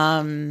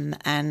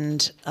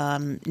and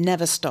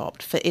never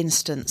stopped. For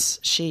instance,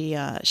 she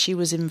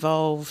was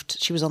involved.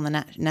 She was on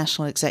the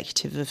national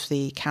executive of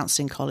the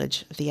Counselling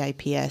College of the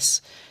APS,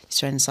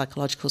 Australian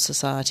Psychological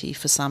Society,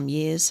 for some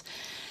years,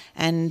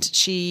 and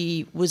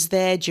she was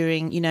there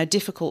during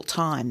difficult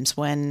times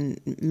when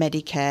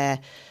Medicare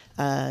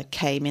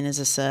came in as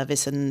a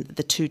service and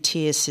the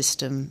two-tier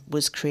system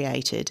was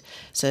created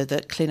so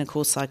that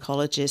clinical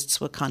psychologists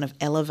were kind of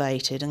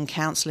elevated and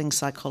counselling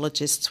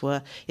psychologists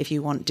were, if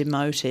you want,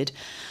 demoted.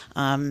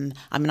 I'm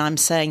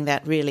saying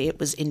that really it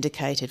was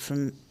indicated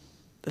from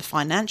the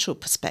financial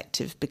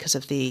perspective because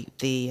of the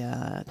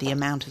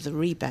amount of the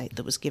rebate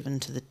that was given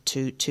to the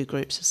two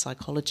groups of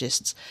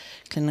psychologists,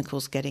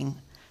 clinicals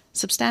getting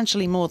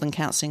substantially more than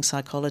counselling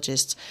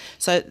psychologists.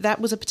 So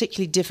that was a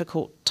particularly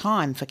difficult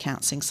time for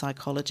counselling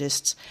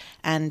psychologists,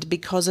 and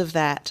because of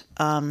that,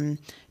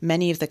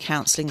 many of the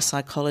counselling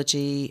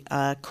psychology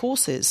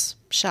courses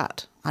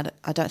shut.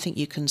 I don't think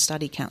you can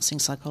study counselling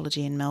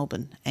psychology in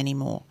Melbourne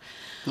anymore.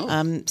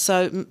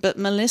 Oh. But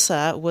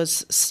Melissa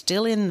was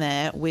still in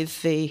there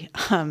with the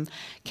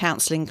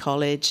counselling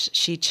college.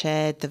 She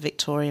chaired the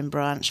Victorian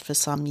branch for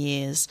some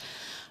years.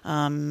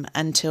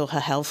 Until her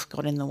health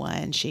got in the way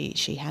and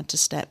she had to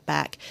step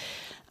back.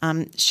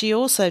 She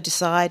also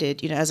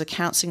decided, as a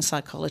counselling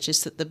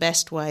psychologist, that the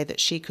best way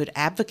that she could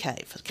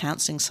advocate for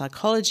counselling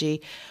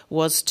psychology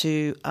was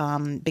to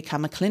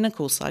become a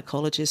clinical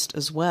psychologist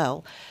as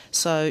well.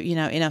 So, in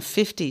her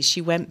 50s,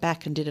 she went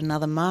back and did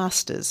another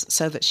master's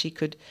so that she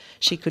could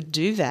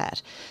do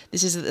that.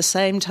 This is at the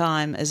same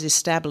time as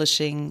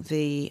establishing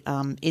the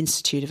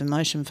Institute of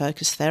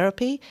Emotion-Focused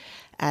Therapy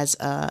as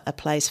a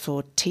place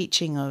for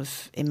teaching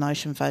of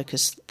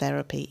emotion-focused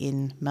therapy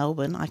in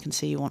Melbourne. I can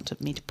see you wanted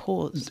me to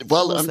pause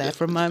there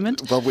for a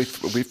moment. Well,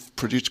 we've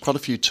produced quite a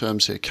few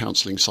terms here: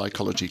 counselling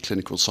psychology,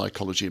 clinical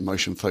psychology,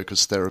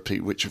 emotion-focused therapy,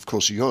 which, of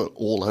course, you're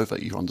all over.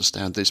 You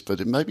understand this, but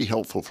it may be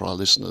helpful for our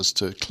listeners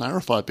to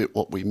clarify a bit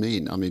what we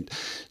mean. I mean,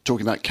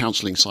 talking about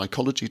counselling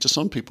psychology to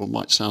some people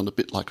might sound a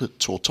bit like a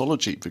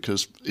tautology,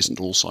 because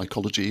isn't all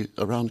psychology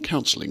around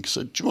counselling?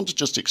 So do you want to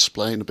just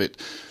explain a bit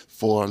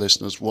for our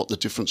listeners what the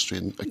difference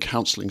between a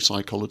counselling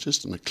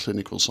psychologist and a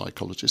clinical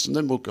psychologist, and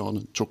then we'll go on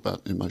and talk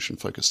about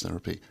emotion-focused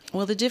therapy.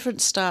 Well, the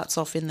difference starts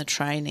off in the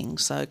training.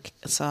 So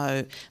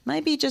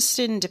maybe just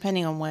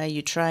depending on where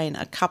you train,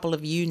 a couple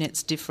of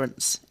units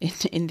difference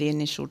in the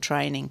initial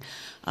training.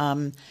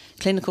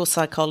 Clinical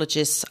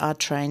psychologists are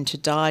trained to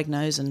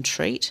diagnose and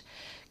treat.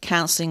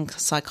 Counselling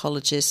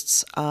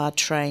psychologists are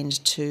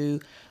trained to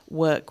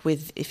work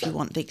with, if you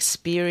want, the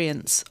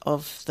experience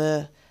of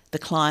the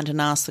client and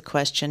ask the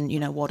question,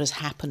 what has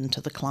happened to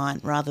the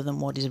client rather than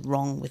what is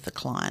wrong with the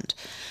client.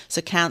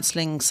 So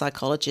counselling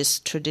psychologists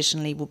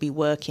traditionally will be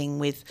working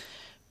with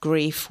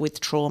grief, with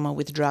trauma,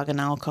 with drug and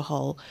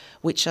alcohol,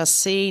 which are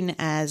seen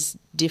as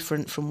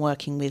different from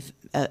working with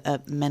a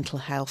mental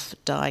health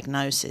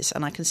diagnosis.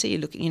 And I can see you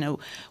looking,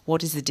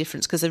 what is the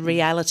difference? Because the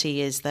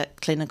reality is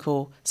that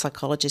clinical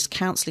psychologists,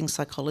 counselling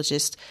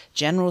psychologists,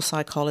 general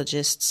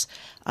psychologists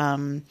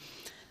that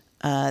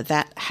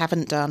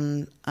haven't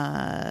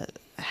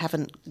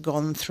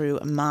gone through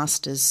a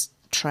master's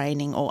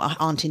training, or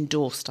aren't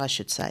endorsed, I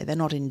should say. They're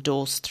not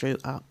endorsed through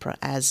AHPRA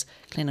as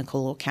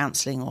clinical or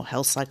counselling or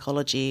health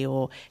psychology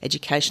or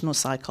educational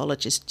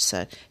psychologists.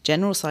 So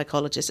general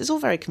psychologists, it's all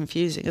very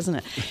confusing, isn't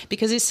it?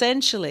 Because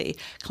essentially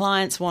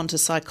clients want a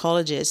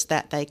psychologist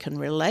that they can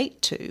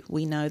relate to.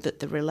 We know that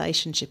the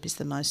relationship is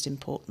the most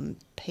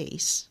important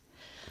piece.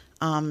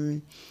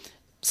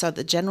 So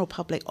the general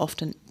public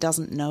often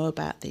doesn't know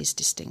about these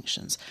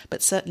distinctions.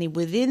 But certainly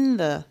within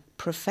the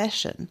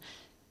profession,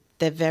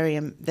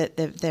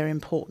 they're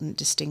important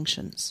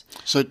distinctions.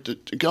 So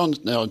go on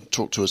now and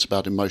talk to us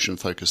about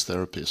emotion-focused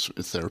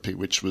therapy,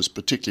 which was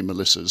particularly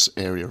Melissa's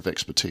area of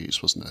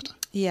expertise, wasn't it?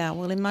 Yeah,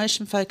 well,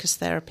 emotion-focused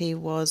therapy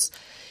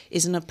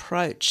is an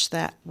approach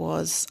that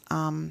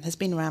has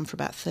been around for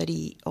about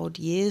 30-odd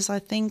years, I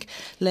think.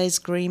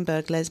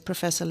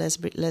 Professor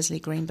Leslie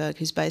Greenberg,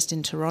 who's based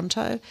in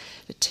Toronto,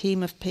 a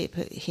team of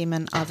people, him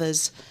and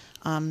others,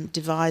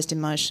 devised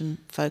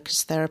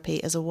emotion-focused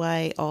therapy as a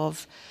way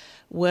of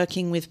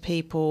working with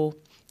people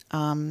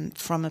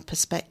from a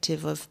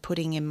perspective of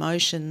putting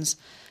emotions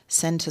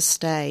centre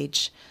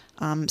stage,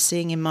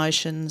 seeing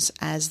emotions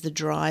as the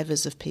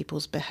drivers of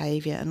people's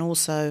behaviour and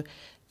also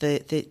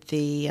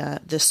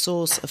the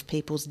source of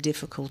people's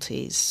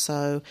difficulties.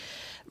 So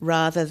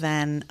rather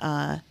than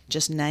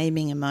just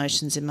naming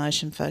emotions,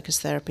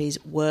 emotion-focused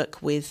therapies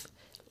work with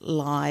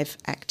live,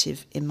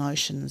 active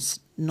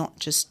emotions, not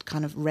just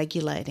kind of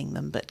regulating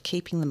them, but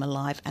keeping them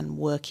alive and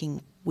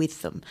working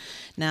with them.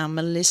 Now,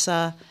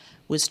 Melissa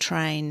was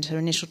trained, her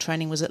initial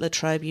training was at La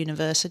Trobe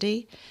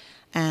University,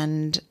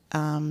 and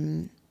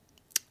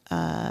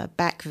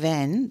back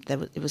then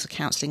it was a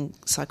counselling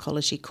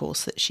psychology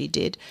course that she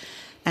did,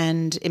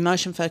 and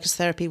emotion-focused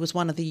therapy was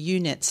one of the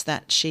units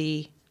that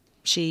she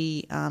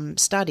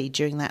studied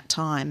during that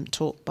time,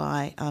 taught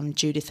by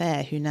Judith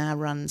Eyre, who now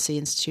runs the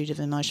Institute of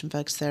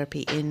Emotion-Focused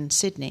Therapy in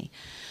Sydney.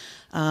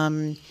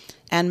 And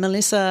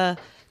Melissa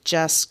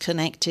just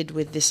connected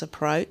with this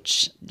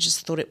approach,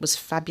 just thought it was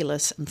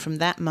fabulous. And from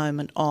that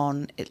moment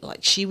on,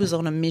 she was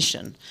on a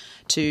mission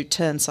to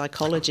turn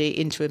psychology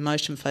into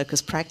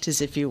emotion-focused practice,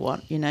 if you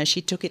want.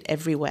 She took it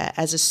everywhere.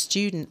 As a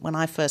student, when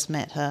I first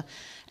met her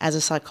as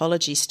a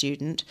psychology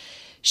student,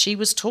 she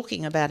was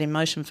talking about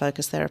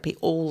emotion-focused therapy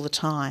all the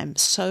time,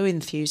 so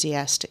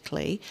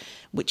enthusiastically,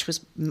 which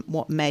was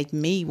what made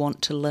me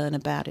want to learn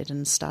about it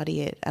and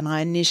study it. And I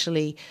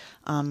initially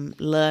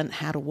learned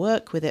how to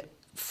work with it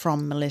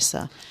from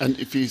Melissa. And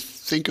if you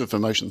think of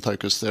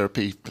emotion-focused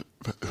therapy,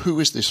 who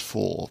is this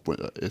for?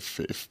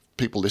 If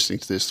people listening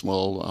to this,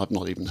 well, I've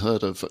not even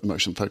heard of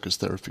emotion-focused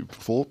therapy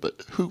before,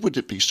 but who would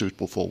it be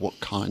suitable for?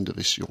 What kind of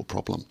is your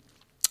problem?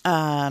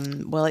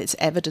 Well, it's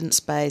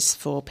evidence-based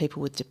for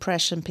people with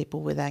depression,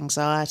 people with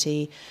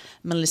anxiety.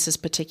 Melissa's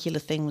particular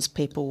thing was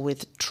people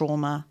with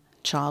trauma,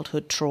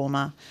 childhood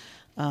trauma.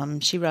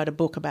 She wrote a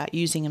book about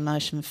using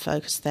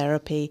emotion-focused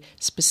therapy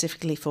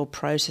specifically for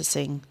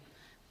processing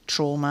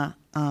trauma,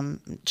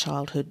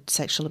 childhood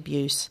sexual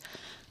abuse.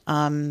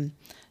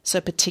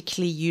 So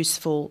particularly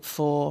useful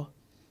for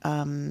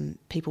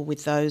people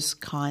with those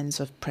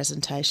kinds of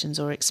presentations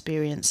or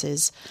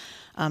experiences.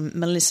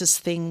 Melissa's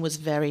thing was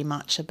very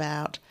much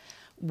about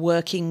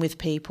working with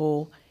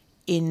people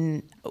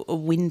in a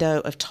window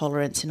of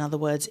tolerance. In other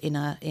words, in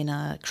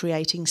a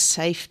creating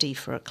safety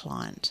for a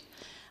client.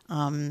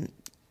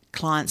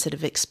 Clients that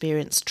have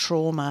experienced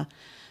trauma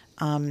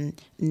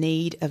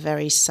need a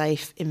very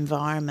safe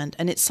environment,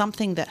 and it's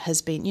something that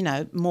has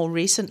been, more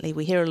recently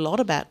we hear a lot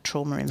about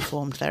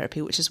trauma-informed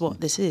therapy, which is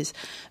what this is.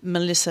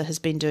 Melissa has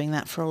been doing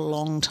that for a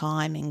long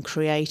time in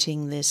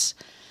creating this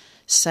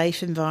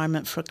safe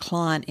environment for a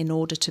client in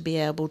order to be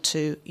able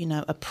to,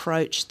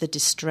 approach the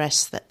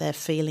distress that they're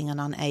feeling and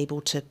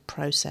unable to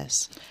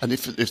process. And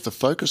if the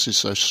focus is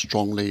so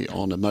strongly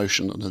on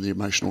emotion and the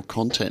emotional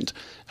content,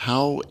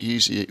 how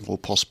easy or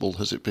possible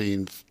has it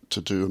been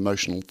to do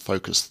emotional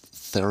focused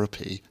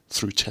therapy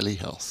through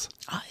telehealth?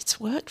 It's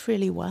worked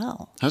really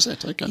well. Has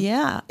it? Okay.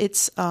 Yeah,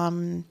 it's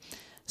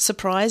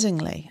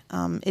surprisingly,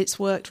 it's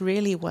worked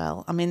really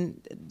well. I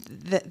mean,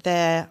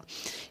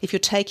 if you're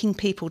taking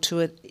people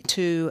to a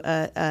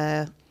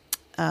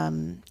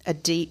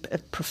deep, a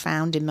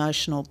profound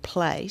emotional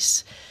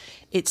place,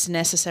 it's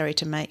necessary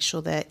to make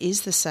sure there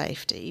is the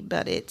safety,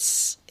 but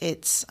it's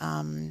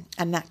and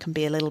that can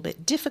be a little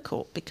bit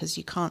difficult because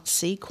you can't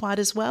see quite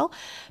as well,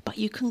 but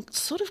you can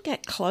sort of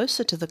get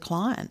closer to the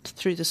client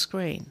through the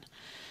screen.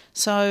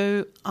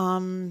 So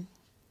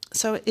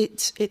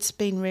it's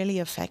been really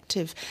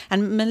effective.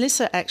 And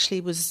Melissa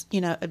actually was,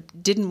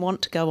 didn't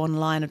want to go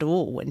online at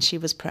all when she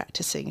was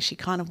practicing. She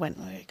kind of went,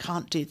 I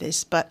can't do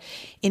this. But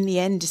in the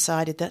end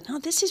decided that, no,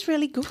 this is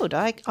really good.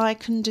 I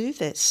can do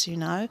this,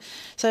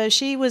 So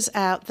she was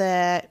out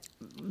there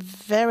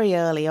very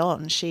early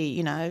on,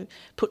 she,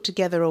 put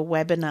together a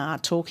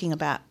webinar talking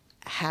about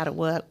how to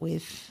work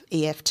with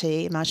EFT,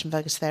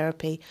 emotion-focused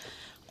therapy,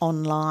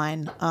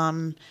 online.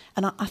 And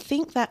I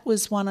think that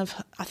was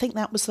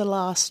the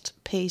last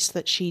piece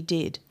that she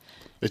did.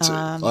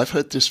 I've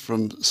heard this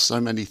from so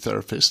many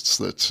therapists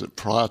that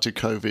prior to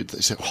COVID,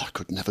 they said, I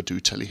could never do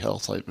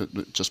telehealth.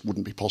 It just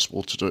wouldn't be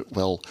possible to do it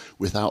well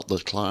without the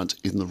client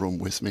in the room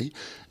with me.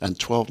 And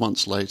 12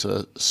 months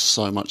later,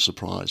 so much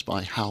surprised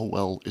by how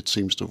well it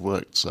seems to have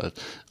worked. So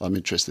I'm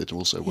interested it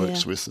also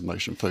works with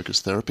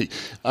emotion-focused therapy.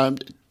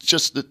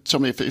 Just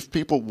tell me, if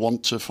people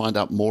want to find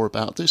out more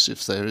about this,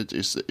 is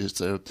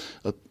there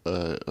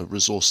a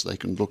resource they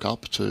can look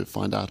up to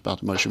find out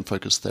about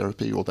emotion-focused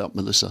therapy or about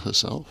Melissa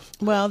herself?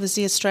 Well, there's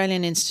the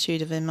Australian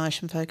Institute of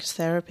Emotion-Focused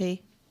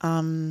Therapy,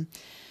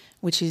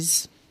 which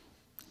is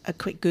a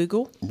quick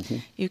Google. Mm-hmm.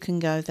 You can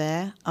go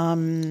there.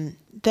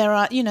 There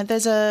are,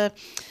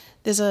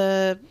 there's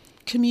a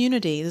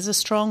community. There's a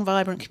strong,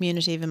 vibrant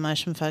community of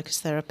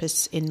emotion-focused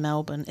therapists in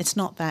Melbourne. It's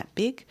not that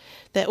big.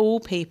 They're all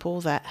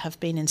people that have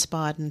been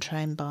inspired and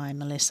trained by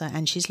Melissa,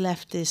 and she's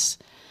left this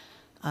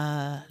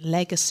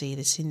legacy,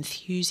 this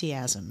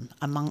enthusiasm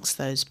amongst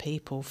those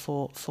people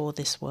for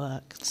this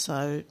work.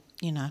 So,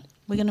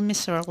 we're going to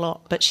miss her a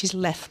lot, but she's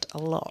left a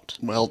lot.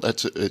 Well,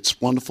 it's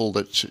wonderful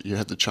that you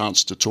had the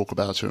chance to talk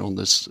about her on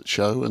this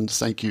show, and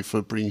thank you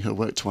for bringing her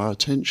work to our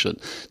attention.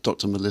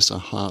 Dr. Melissa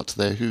Hart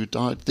there, who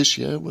died this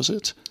year, was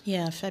it?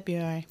 Yeah,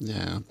 February.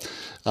 Yeah.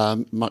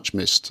 Much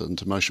missed, and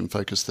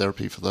emotion-focused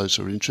therapy, for those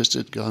who are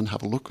interested, go and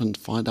have a look and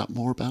find out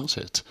more about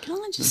it. Can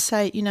I just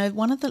say,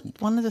 one of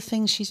the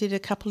things she did a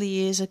couple of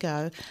years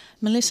ago,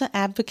 Melissa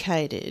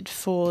advocated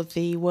for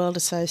the World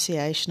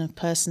Association of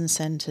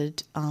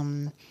Person-Centered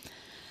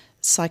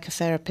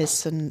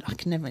Psychotherapists, and I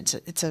can never.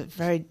 It's a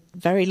very,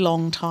 very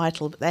long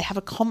title, but they have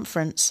a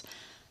conference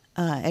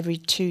every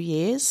 2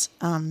 years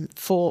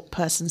for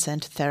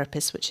person-centered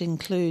therapists, which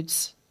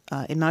includes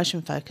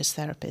emotion-focused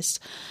therapists.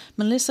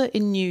 Melissa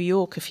in New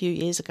York a few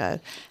years ago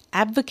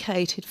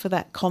advocated for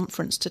that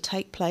conference to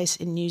take place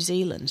in New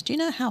Zealand. Do you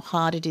know how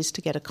hard it is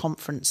to get a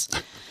conference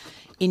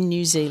in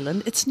New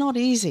Zealand? It's not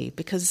easy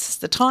because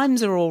the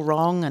times are all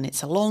wrong and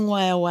it's a long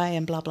way away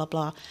and blah, blah,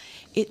 blah.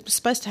 It was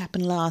supposed to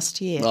happen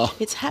last year. Oh.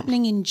 It's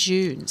happening in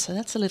June, so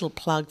that's a little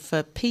plug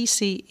for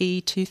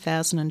PCE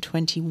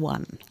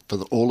 2021.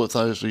 For all of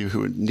those of you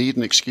who need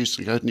an excuse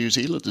to go to New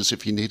Zealand, as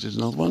if you needed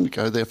another one,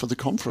 go there for the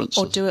conference.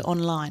 Or do it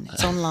online.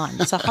 It's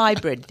online. It's a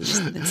hybrid. It's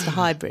the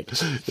hybrid.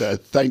 Yeah,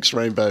 thanks,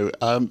 Rainbow.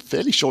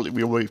 Fairly shortly,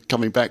 we'll be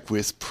coming back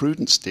with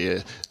Prudence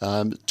Dear,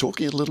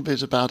 talking a little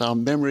bit about our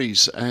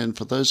memories. And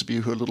for those of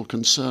you who are a little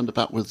concerned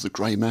about whether the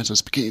grey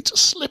matter's beginning to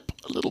slip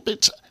a little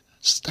bit,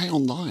 stay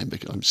online,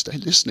 stay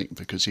listening,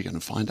 because you're going to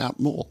find out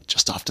more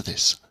just after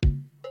this.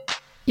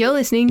 You're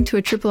listening to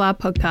a Triple R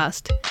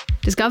podcast.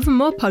 Discover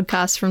more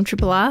podcasts from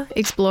Triple R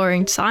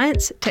exploring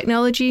science,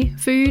 technology,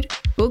 food,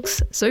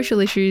 books, social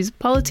issues,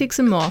 politics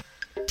and more.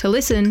 To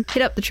listen,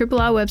 hit up the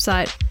Triple R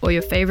website or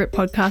your favourite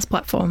podcast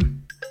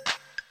platform.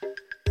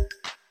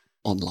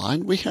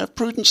 Online, we have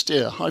Prudence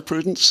Dear. Hi,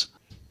 Prudence.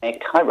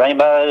 Hi,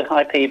 Rainbow.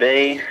 Hi,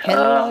 PB.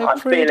 Hello, I'm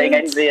feeling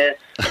envious.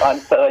 I'm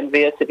so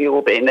envious of you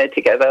all being there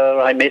together.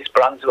 I miss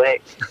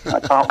Brunswick. I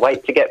can't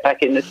wait to get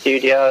back in the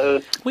studio.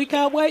 We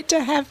can't wait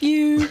to have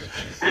you.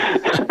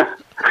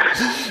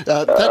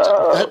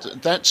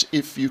 That's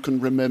if you can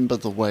remember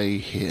the way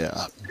here.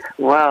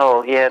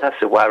 Well, yeah,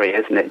 that's a worry,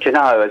 isn't it? Do you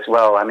know, as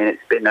well, I mean,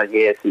 it's been a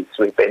year since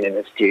we've been in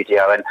the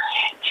studio, and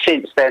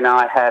since then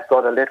I have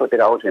got a little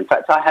bit older. In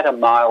fact, I had a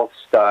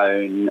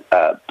milestone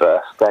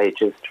birthday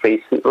just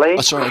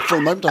recently. Sorry, for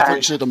a moment I thought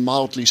you said a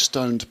mildly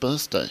stoned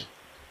birthday.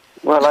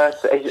 Well, I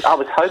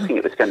was hoping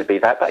it was going to be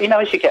that, but,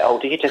 as you get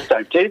older, you just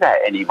don't do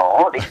that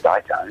anymore. At least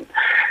I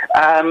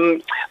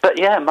don't. But,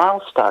 yeah,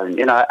 milestone,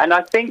 and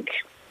I think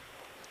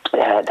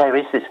there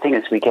is this thing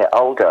as we get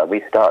older,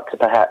 we start to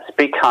perhaps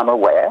become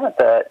aware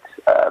that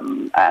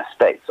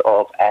aspects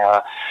of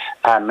our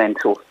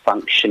mental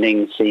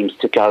functioning seems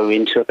to go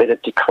into a bit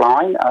of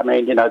decline. I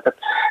mean, the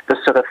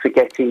sort of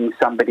forgetting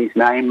somebody's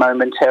name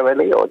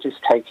momentarily or just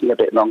taking a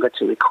bit longer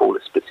to recall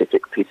a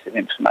specific piece of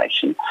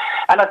information.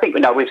 And I think,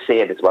 we see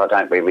it as well,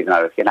 don't we? We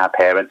know if our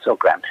parents or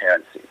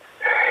grandparents,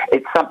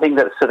 it's something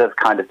that's sort of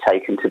kind of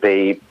taken to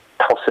be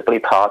possibly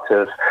part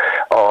of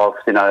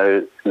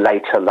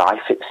later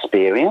life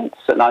experience.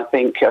 And I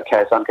think,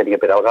 as I'm getting a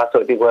bit older, I thought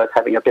it'd be worth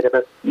having a bit of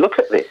a look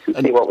at this and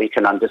see what we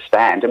can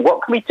understand and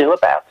what can we do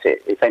about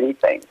it, if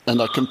anything.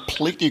 And I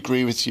completely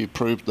agree with you,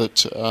 Prue,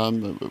 that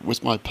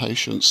with my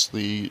patients,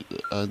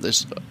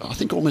 there's, I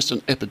think, almost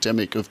an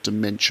epidemic of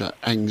dementia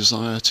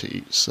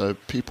anxiety. So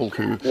people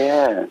who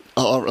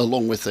are,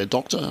 along with their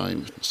doctor,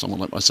 someone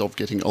like myself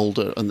getting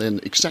older, and then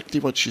exactly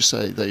what you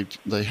say,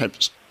 they have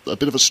a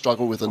bit of a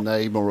struggle with a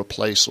name or a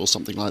place or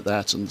something like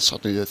that, and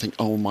suddenly they think,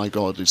 oh my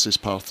God, is this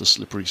part of the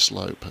slippery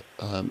slope?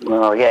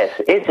 Well, yes,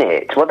 is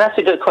it? Well, that's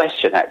a good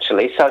question,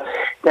 actually. So,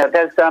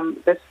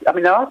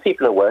 there are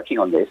people who are working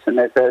on this, and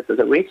there's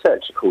a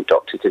researcher called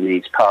Dr.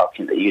 Denise Park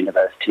in the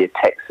University of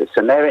Texas,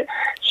 and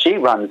she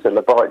runs a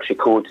laboratory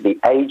called the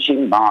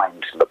Aging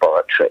Mind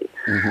Laboratory,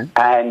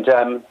 and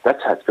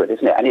that's good,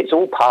 isn't it? And it's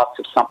all part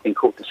of something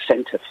called the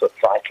Centre for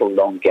Vital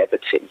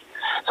Longevity.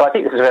 So I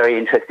think there's a very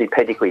interesting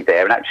pedigree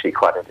there, and actually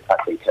quite a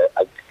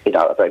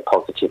very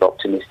positive,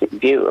 optimistic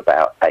view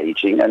about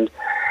ageing. And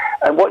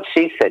what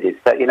she said is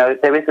that,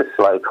 there is a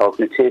slow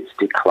cognitive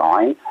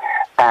decline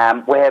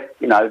where,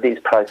 these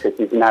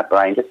processes in our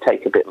brain just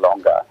take a bit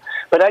longer.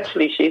 But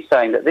actually she's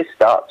saying that this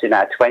starts in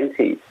our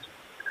 20s,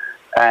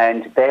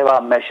 and there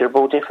are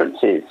measurable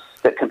differences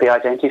that can be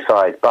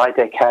identified by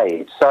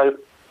decade. So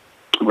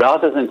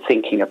rather than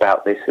thinking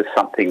about this as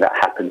something that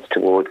happens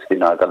towards, the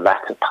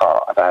latter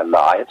part of our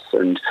lives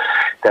and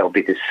there will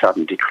be this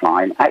sudden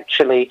decline,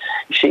 actually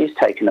she's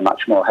taken a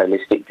much more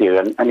holistic view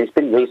and has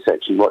been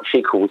researching what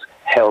she calls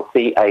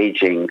healthy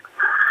ageing.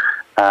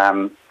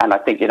 And I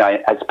think,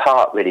 as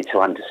part really to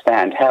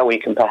understand how we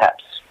can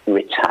perhaps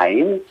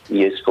retain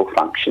useful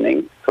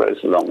functioning for as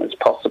long as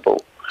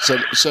possible. So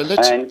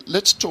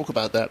let's talk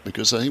about that,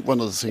 because I think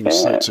one of the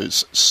things that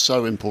is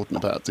so important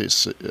about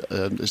this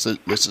is that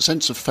there's a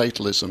sense of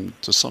fatalism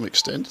to some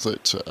extent,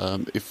 that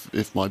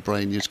if my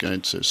brain is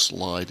going to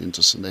slide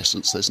into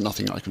senescence, there's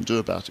nothing I can do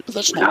about it. But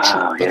that's not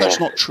true. But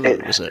that's not true,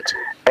 is it?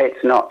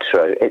 It's not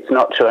true. It's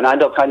not true. And I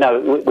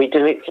know we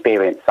do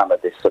experience some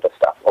of this sort of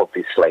stuff,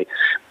 obviously.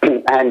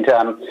 And,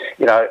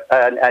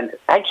 and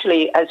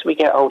actually, as we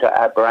get older,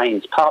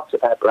 parts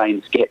of our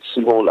brains get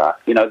smaller.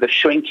 The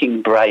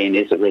shrinking brain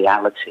is a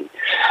reality.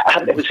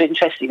 It was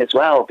interesting as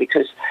well,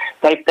 because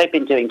they've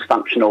been doing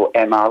functional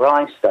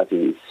MRI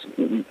studies,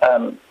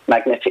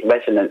 magnetic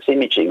resonance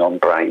imaging on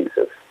brains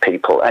of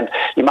people. And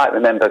you might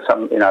remember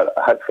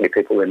hopefully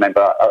people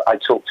remember, I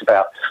talked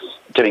about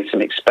doing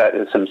some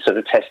sort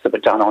of tests that were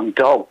done on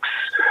dogs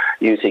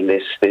using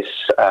this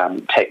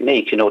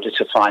technique in order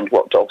to find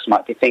what dogs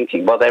might be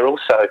thinking. Well,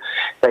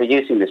 they're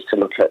using this to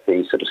look at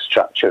the sort of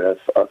structure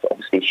of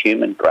obviously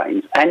human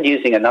brains, and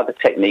using another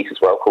technique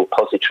as well called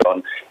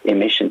positron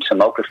emission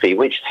tomography,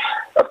 which,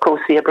 of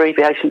course, the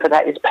abbreviation for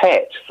that is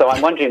PET. So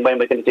I'm wondering when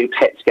we're going to do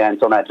PET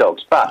scans on our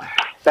dogs. But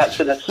that's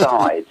an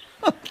aside.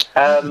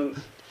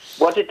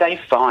 What did they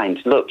find?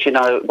 Look,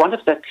 one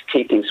of the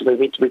key things,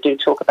 we do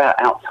talk about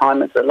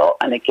Alzheimer's a lot,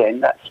 and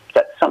again, that's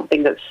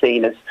something that's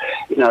seen as,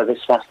 this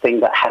thing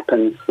that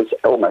happens, it's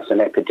almost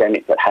an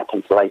epidemic that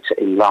happens later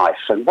in life.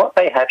 And what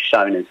they have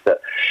shown is that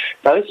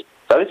those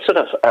sort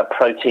of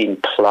protein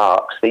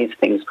plaques, these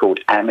things called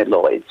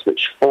amyloids,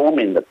 which form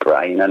in the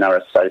brain and are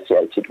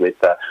associated with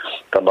the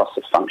loss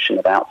of function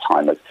of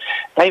Alzheimer's,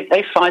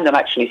 they find them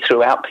actually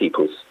throughout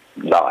people's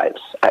lives,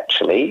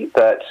 actually,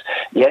 that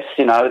yes,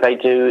 they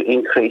do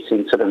increase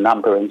in sort of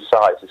number and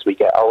size as we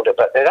get older,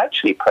 but they're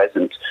actually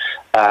present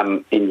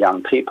in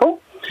young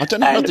people. I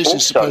don't know how this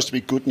is supposed to be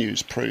good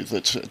news, Prue,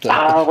 that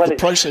the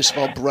process of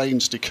our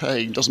brains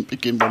decaying doesn't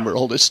begin when we're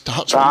old, it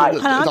starts when we're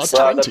in our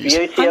 20s. The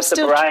beauty of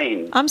the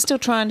brain. I'm still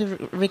trying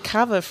to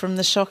recover from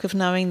the shock of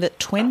knowing that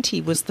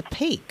 20 was the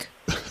peak.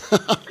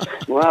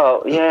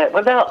 Well, yeah,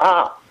 well, there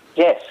are,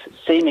 yes,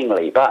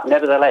 seemingly, but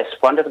nevertheless,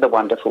 one of the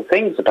wonderful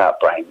things about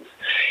brains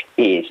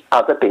is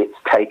other bits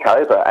take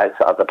over as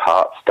other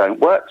parts don't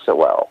work so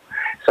well.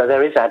 So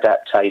there is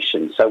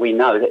adaptation. So we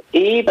know that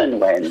even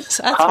when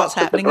parts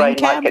of the brain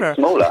might get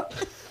smaller,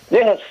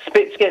 yes,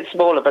 bits get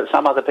smaller, but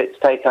some other bits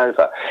take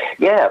over.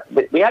 Yeah,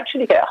 we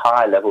actually get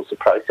higher levels of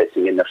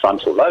processing in the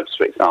frontal lobes,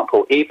 for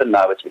example, even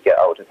though as we get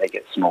older they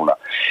get smaller.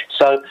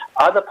 So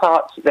other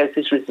parts, there's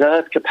this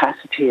reserve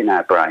capacity in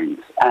our brains,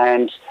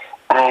 and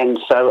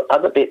so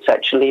other bits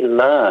actually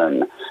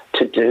learn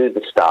to do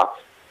the stuff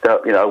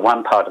that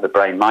one part of the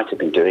brain might have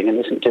been doing and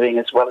isn't doing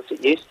as well as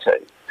it used to.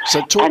 So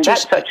talk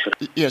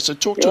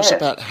to us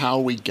about how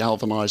we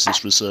galvanise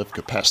this reserve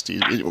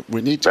capacity.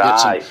 We need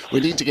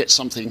to get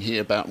something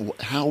here about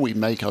how we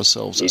make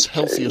ourselves as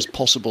healthy as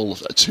possible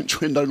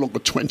since we're no longer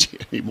 20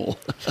 anymore.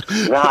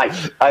 Right.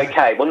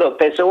 Okay. Well, look,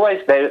 there's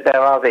always there's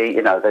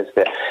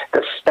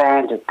the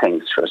standard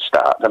things for a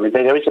start. I mean,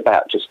 there is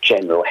about just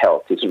general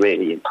health is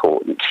really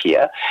important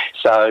here.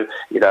 So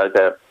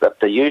the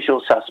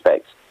usual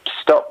suspects.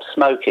 Stop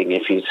smoking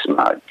if you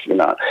smoke,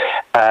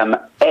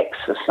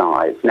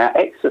 exercise. Now,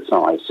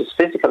 exercise, just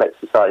physical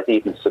exercise,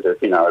 even sort of,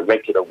 a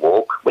regular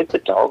walk with the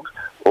dog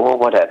or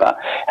whatever,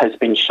 has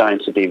been shown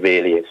to be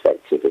really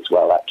effective as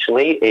well,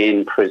 actually,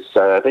 in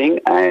preserving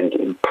and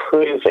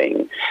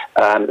improving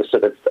the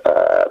sort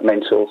of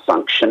mental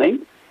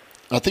functioning.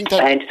 I think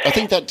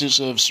that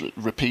deserves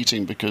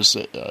repeating, because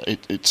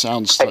it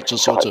sounds such a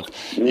sort of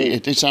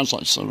it sounds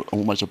like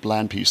almost a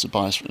bland piece of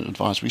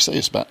advice. We say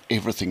it's about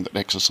everything that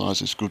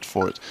exercise is good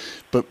for it,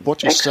 but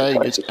what you're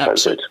saying is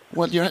absolutely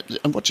what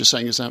you're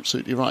saying is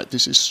absolutely right.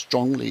 This is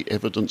strongly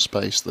evidence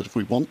based that if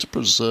we want to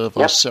preserve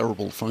our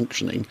cerebral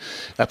functioning,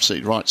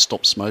 absolutely right.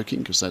 Stop smoking,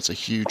 because that's a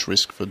huge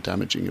risk for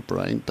damaging your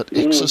brain. But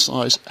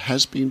exercise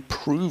has been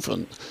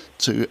proven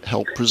to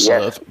help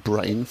preserve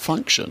brain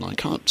function. I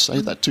can't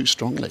say that too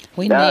strongly.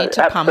 We need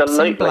to pump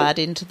some blood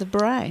into the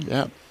brain.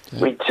 Yeah.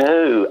 We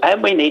do,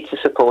 and we need to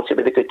support it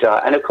with a good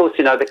diet. And of course,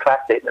 the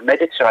classic, the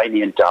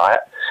Mediterranean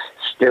diet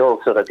still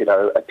sort of,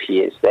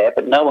 appears there,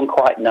 but no one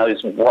quite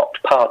knows what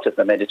part of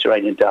the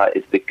Mediterranean diet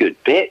is the good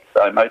bit.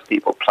 So most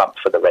people plump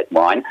for the red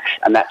wine,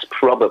 and that's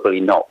probably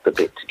not the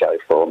bit to go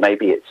for.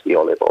 Maybe it's the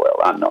olive oil,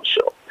 I'm not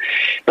sure.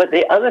 But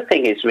the other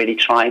thing is really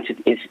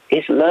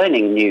is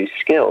learning new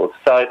skills.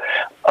 So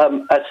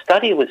a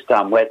study was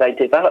done where they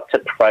developed a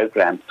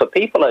program for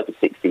people over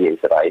 60 years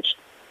of age,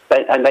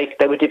 and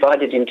they were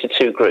divided into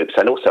two groups.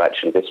 And also,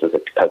 actually, this was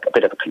a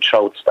bit of a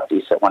controlled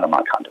study, so one of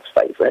my kind of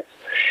favourites.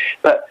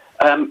 But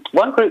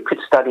one group could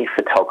study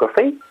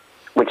photography,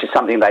 which is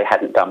something they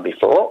hadn't done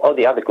before, or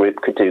the other group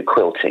could do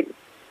quilting.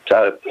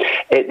 So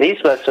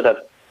these were sort of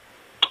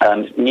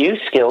new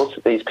skills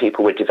that these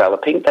people were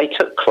developing. They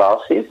took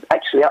classes,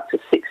 actually up to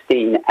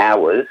 16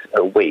 hours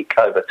a week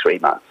over 3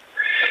 months.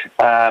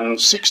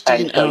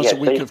 16 hours a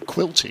week of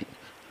quilting?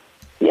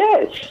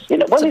 Yes.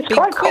 It's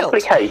quite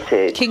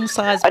complicated.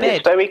 King-size bed. And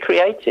it's very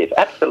creative,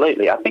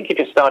 absolutely. I think if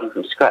you're starting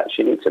from scratch,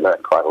 you need to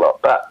learn quite a lot.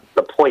 But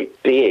the point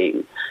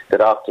being that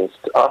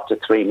after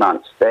 3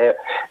 months, they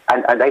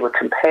were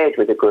compared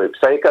with a group.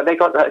 So they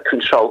got a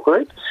control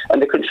group,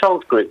 and the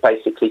controlled group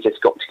basically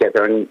just got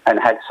together and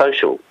had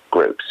social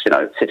groups,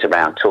 sit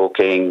around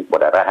talking,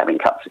 whatever, having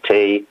cups of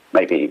tea,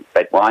 maybe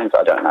red wines,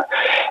 I don't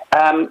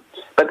know.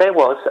 But there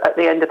was, at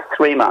the end of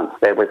 3 months,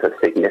 there was a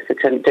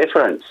significant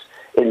difference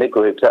in the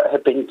group that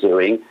had been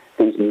doing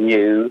these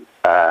new,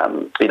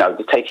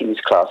 taking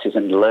these classes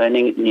and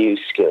learning new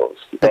skills.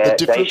 But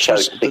the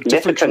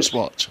difference was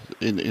what?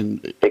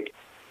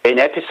 In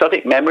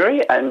episodic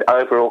memory and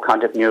overall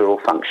kind of neural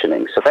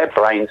functioning. So their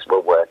brains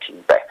were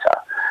working better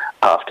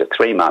after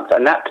 3 months.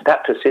 And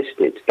that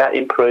persisted. That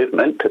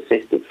improvement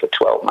persisted for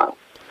 12 months.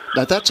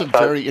 Now, that's a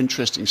very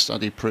interesting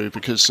study, Prue,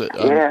 because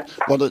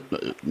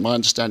my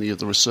understanding of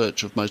the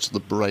research of most of the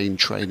brain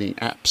training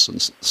apps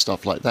and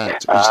stuff like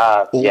that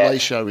is they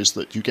show is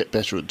that you get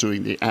better at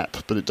doing the app,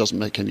 but it doesn't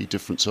make any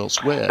difference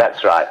elsewhere.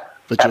 That's right.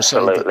 But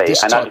absolutely,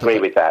 and I agree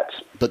with that.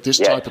 But this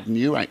type of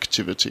new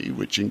activity,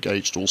 which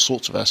engaged all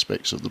sorts of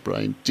aspects of the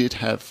brain, did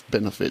have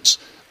benefits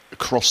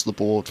across the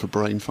board for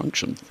brain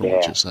function, from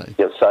what you're saying.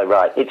 You're so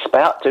right. It's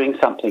about doing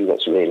something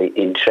that's really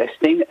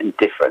interesting and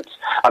different.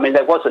 I mean,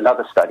 there was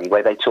another study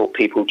where they taught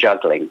people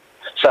juggling.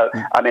 So,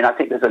 I mean, I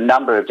think there's a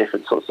number of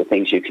different sorts of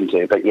things you can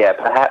do. But,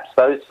 perhaps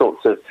those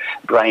sorts of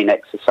brain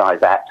exercise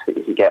apps that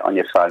you can get on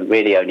your phone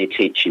really only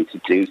teach you to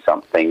do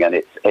something.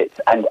 And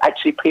and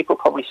actually people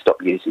probably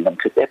stop using them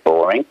because they're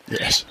boring.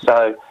 Yes.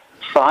 So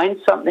find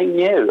something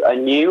new, a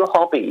new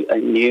hobby, a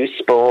new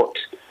sport,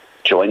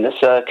 join the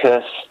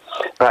circus.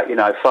 But,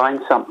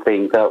 find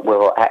something that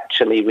will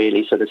actually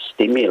really sort of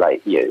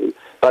stimulate you,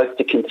 both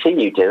to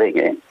continue doing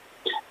it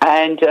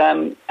and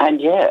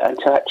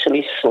to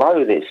actually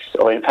slow this,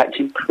 or in fact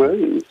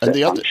improve the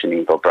functioning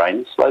of your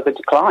brain, slow the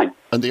decline.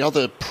 And the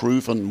other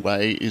proven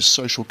way is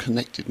social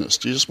connectedness.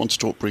 Do you just want to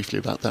talk briefly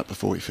about that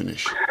before we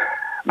finish?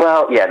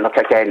 Well, look,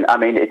 again, I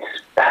mean,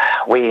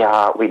 we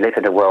live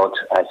in a world,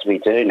 as we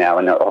do now,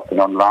 and often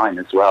online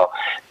as well,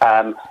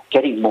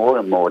 getting more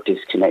and more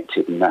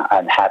disconnected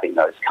and having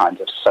those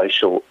kinds of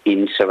social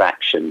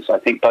interactions. I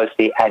think both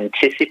the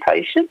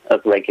anticipation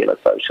of regular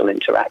social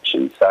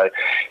interactions, so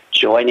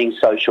joining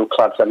social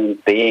clubs, I mean,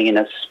 being in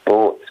a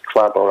sports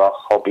club or a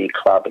hobby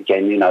club,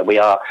 again, we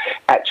are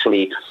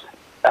actually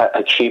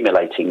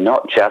accumulating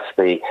not just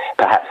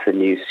perhaps the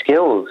new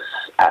skills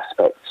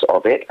aspects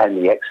of it and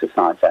the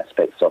exercise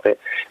aspects of it,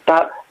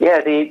 but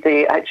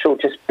the actual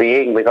just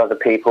being with other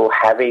people,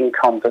 having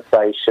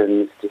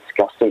conversations,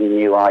 discussing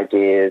new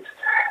ideas,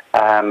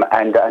 and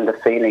the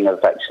feeling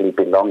of actually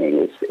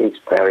belonging is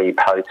very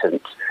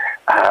potent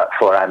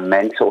for our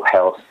mental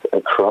health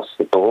across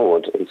the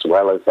board, as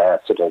well as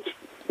our sort of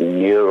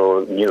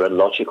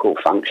neurological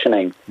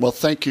functioning. Well,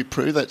 thank you,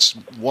 Prue. That's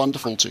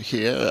wonderful to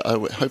hear.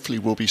 Hopefully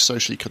we'll be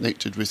socially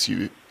connected with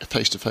you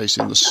face-to-face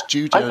in the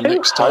studio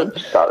next time.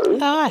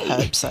 I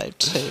hope so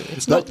too.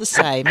 It's not the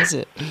same, is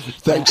it?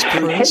 Thanks,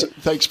 Prudence.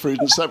 Thanks,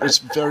 Prudence. That was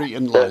very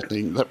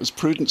enlightening. That was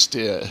Prudence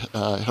Dear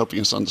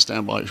helping us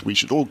understand why we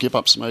should all give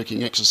up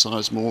smoking,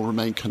 exercise more,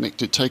 remain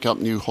connected, take up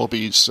new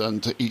hobbies,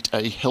 and eat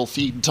a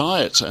healthy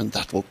diet. And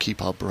that will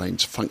keep our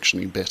brains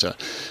functioning better,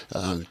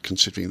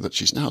 considering that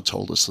she's now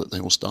told us that they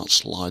will start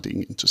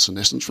sliding into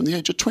senescence from the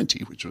age of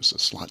 20, which was a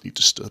slightly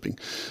disturbing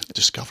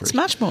discovery. It's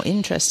much more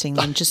interesting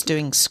than just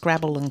doing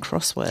Scrabble and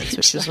crosswords,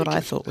 which is what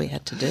I thought we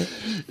had to do.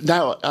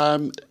 Now,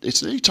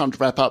 it's nearly time to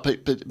wrap up,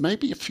 but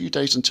maybe a few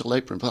days until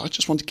April. But I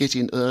just want to get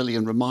in early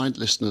and remind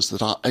listeners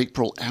that our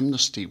April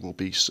amnesty will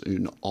be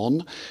soon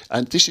on.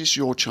 And this is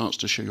your chance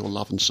to show your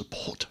love and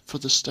support for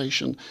the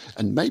station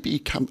and maybe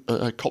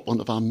cop one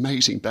of our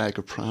amazing bag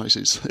of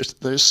prizes.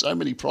 There's so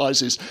many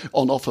prizes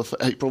on offer for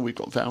April. We've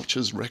got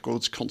vouchers,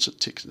 records, concert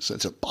tickets.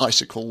 There's a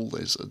bicycle,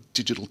 there's a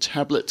digital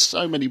tablet,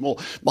 so many more.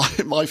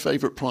 My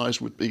favourite prize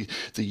would be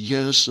the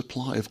year's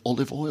supply of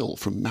olive oil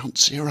from Mount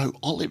Zero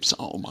Olives.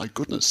 Oh my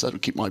goodness, that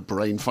would keep my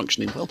brain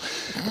functioning well.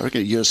 I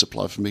reckon a year's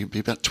supply for me would be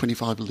about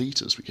 25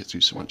 litres. We get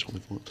through so much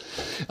olive oil.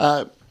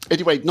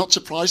 Anyway, not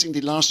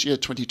surprisingly, last year,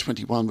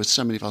 2021, with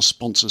so many of our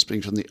sponsors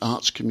being from the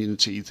arts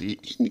community, the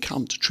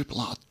income to Triple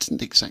R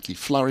didn't exactly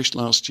flourish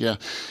last year.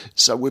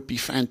 So it would be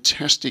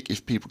fantastic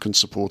if people can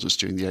support us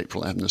during the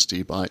April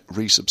amnesty by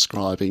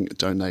resubscribing,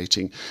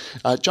 donating.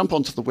 Jump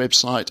onto the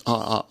website,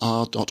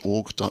 rrr.org.au.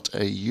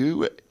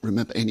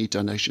 Remember, any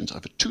donations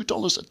over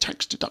 $2 are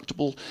tax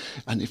deductible.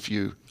 And if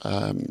you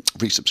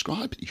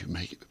resubscribe, you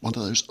may get one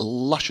of those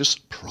luscious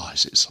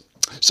prizes.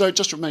 So it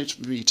just remains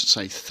for me to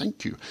say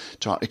thank you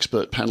to our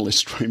expert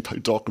panellists, Rainbow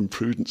Doc and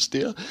Prudence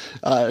Dear.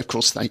 Of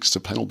course, thanks to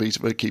Panel Beta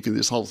for keeping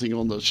this whole thing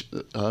on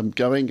the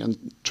going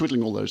and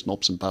twiddling all those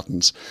knobs and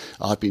buttons.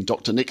 I've been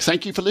Dr. Nick.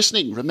 Thank you for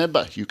listening.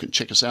 Remember, you can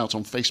check us out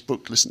on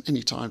Facebook. Listen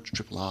anytime to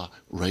Triple R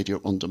Radio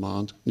On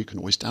Demand. You can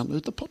always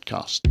download the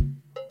podcast.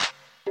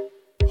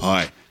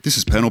 Hi, this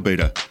is Panel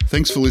Beater.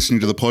 Thanks for listening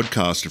to the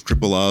podcast of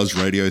Triple R's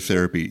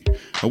Radiotherapy,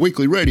 a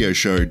weekly radio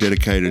show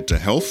dedicated to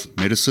health,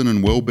 medicine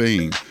and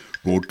well-being,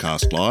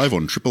 broadcast live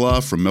on Triple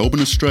R from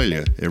Melbourne,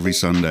 Australia, every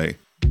Sunday.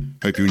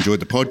 Hope you enjoyed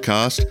the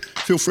podcast.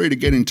 Feel free to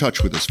get in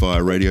touch with us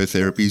via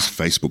Radiotherapy's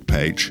Facebook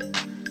page.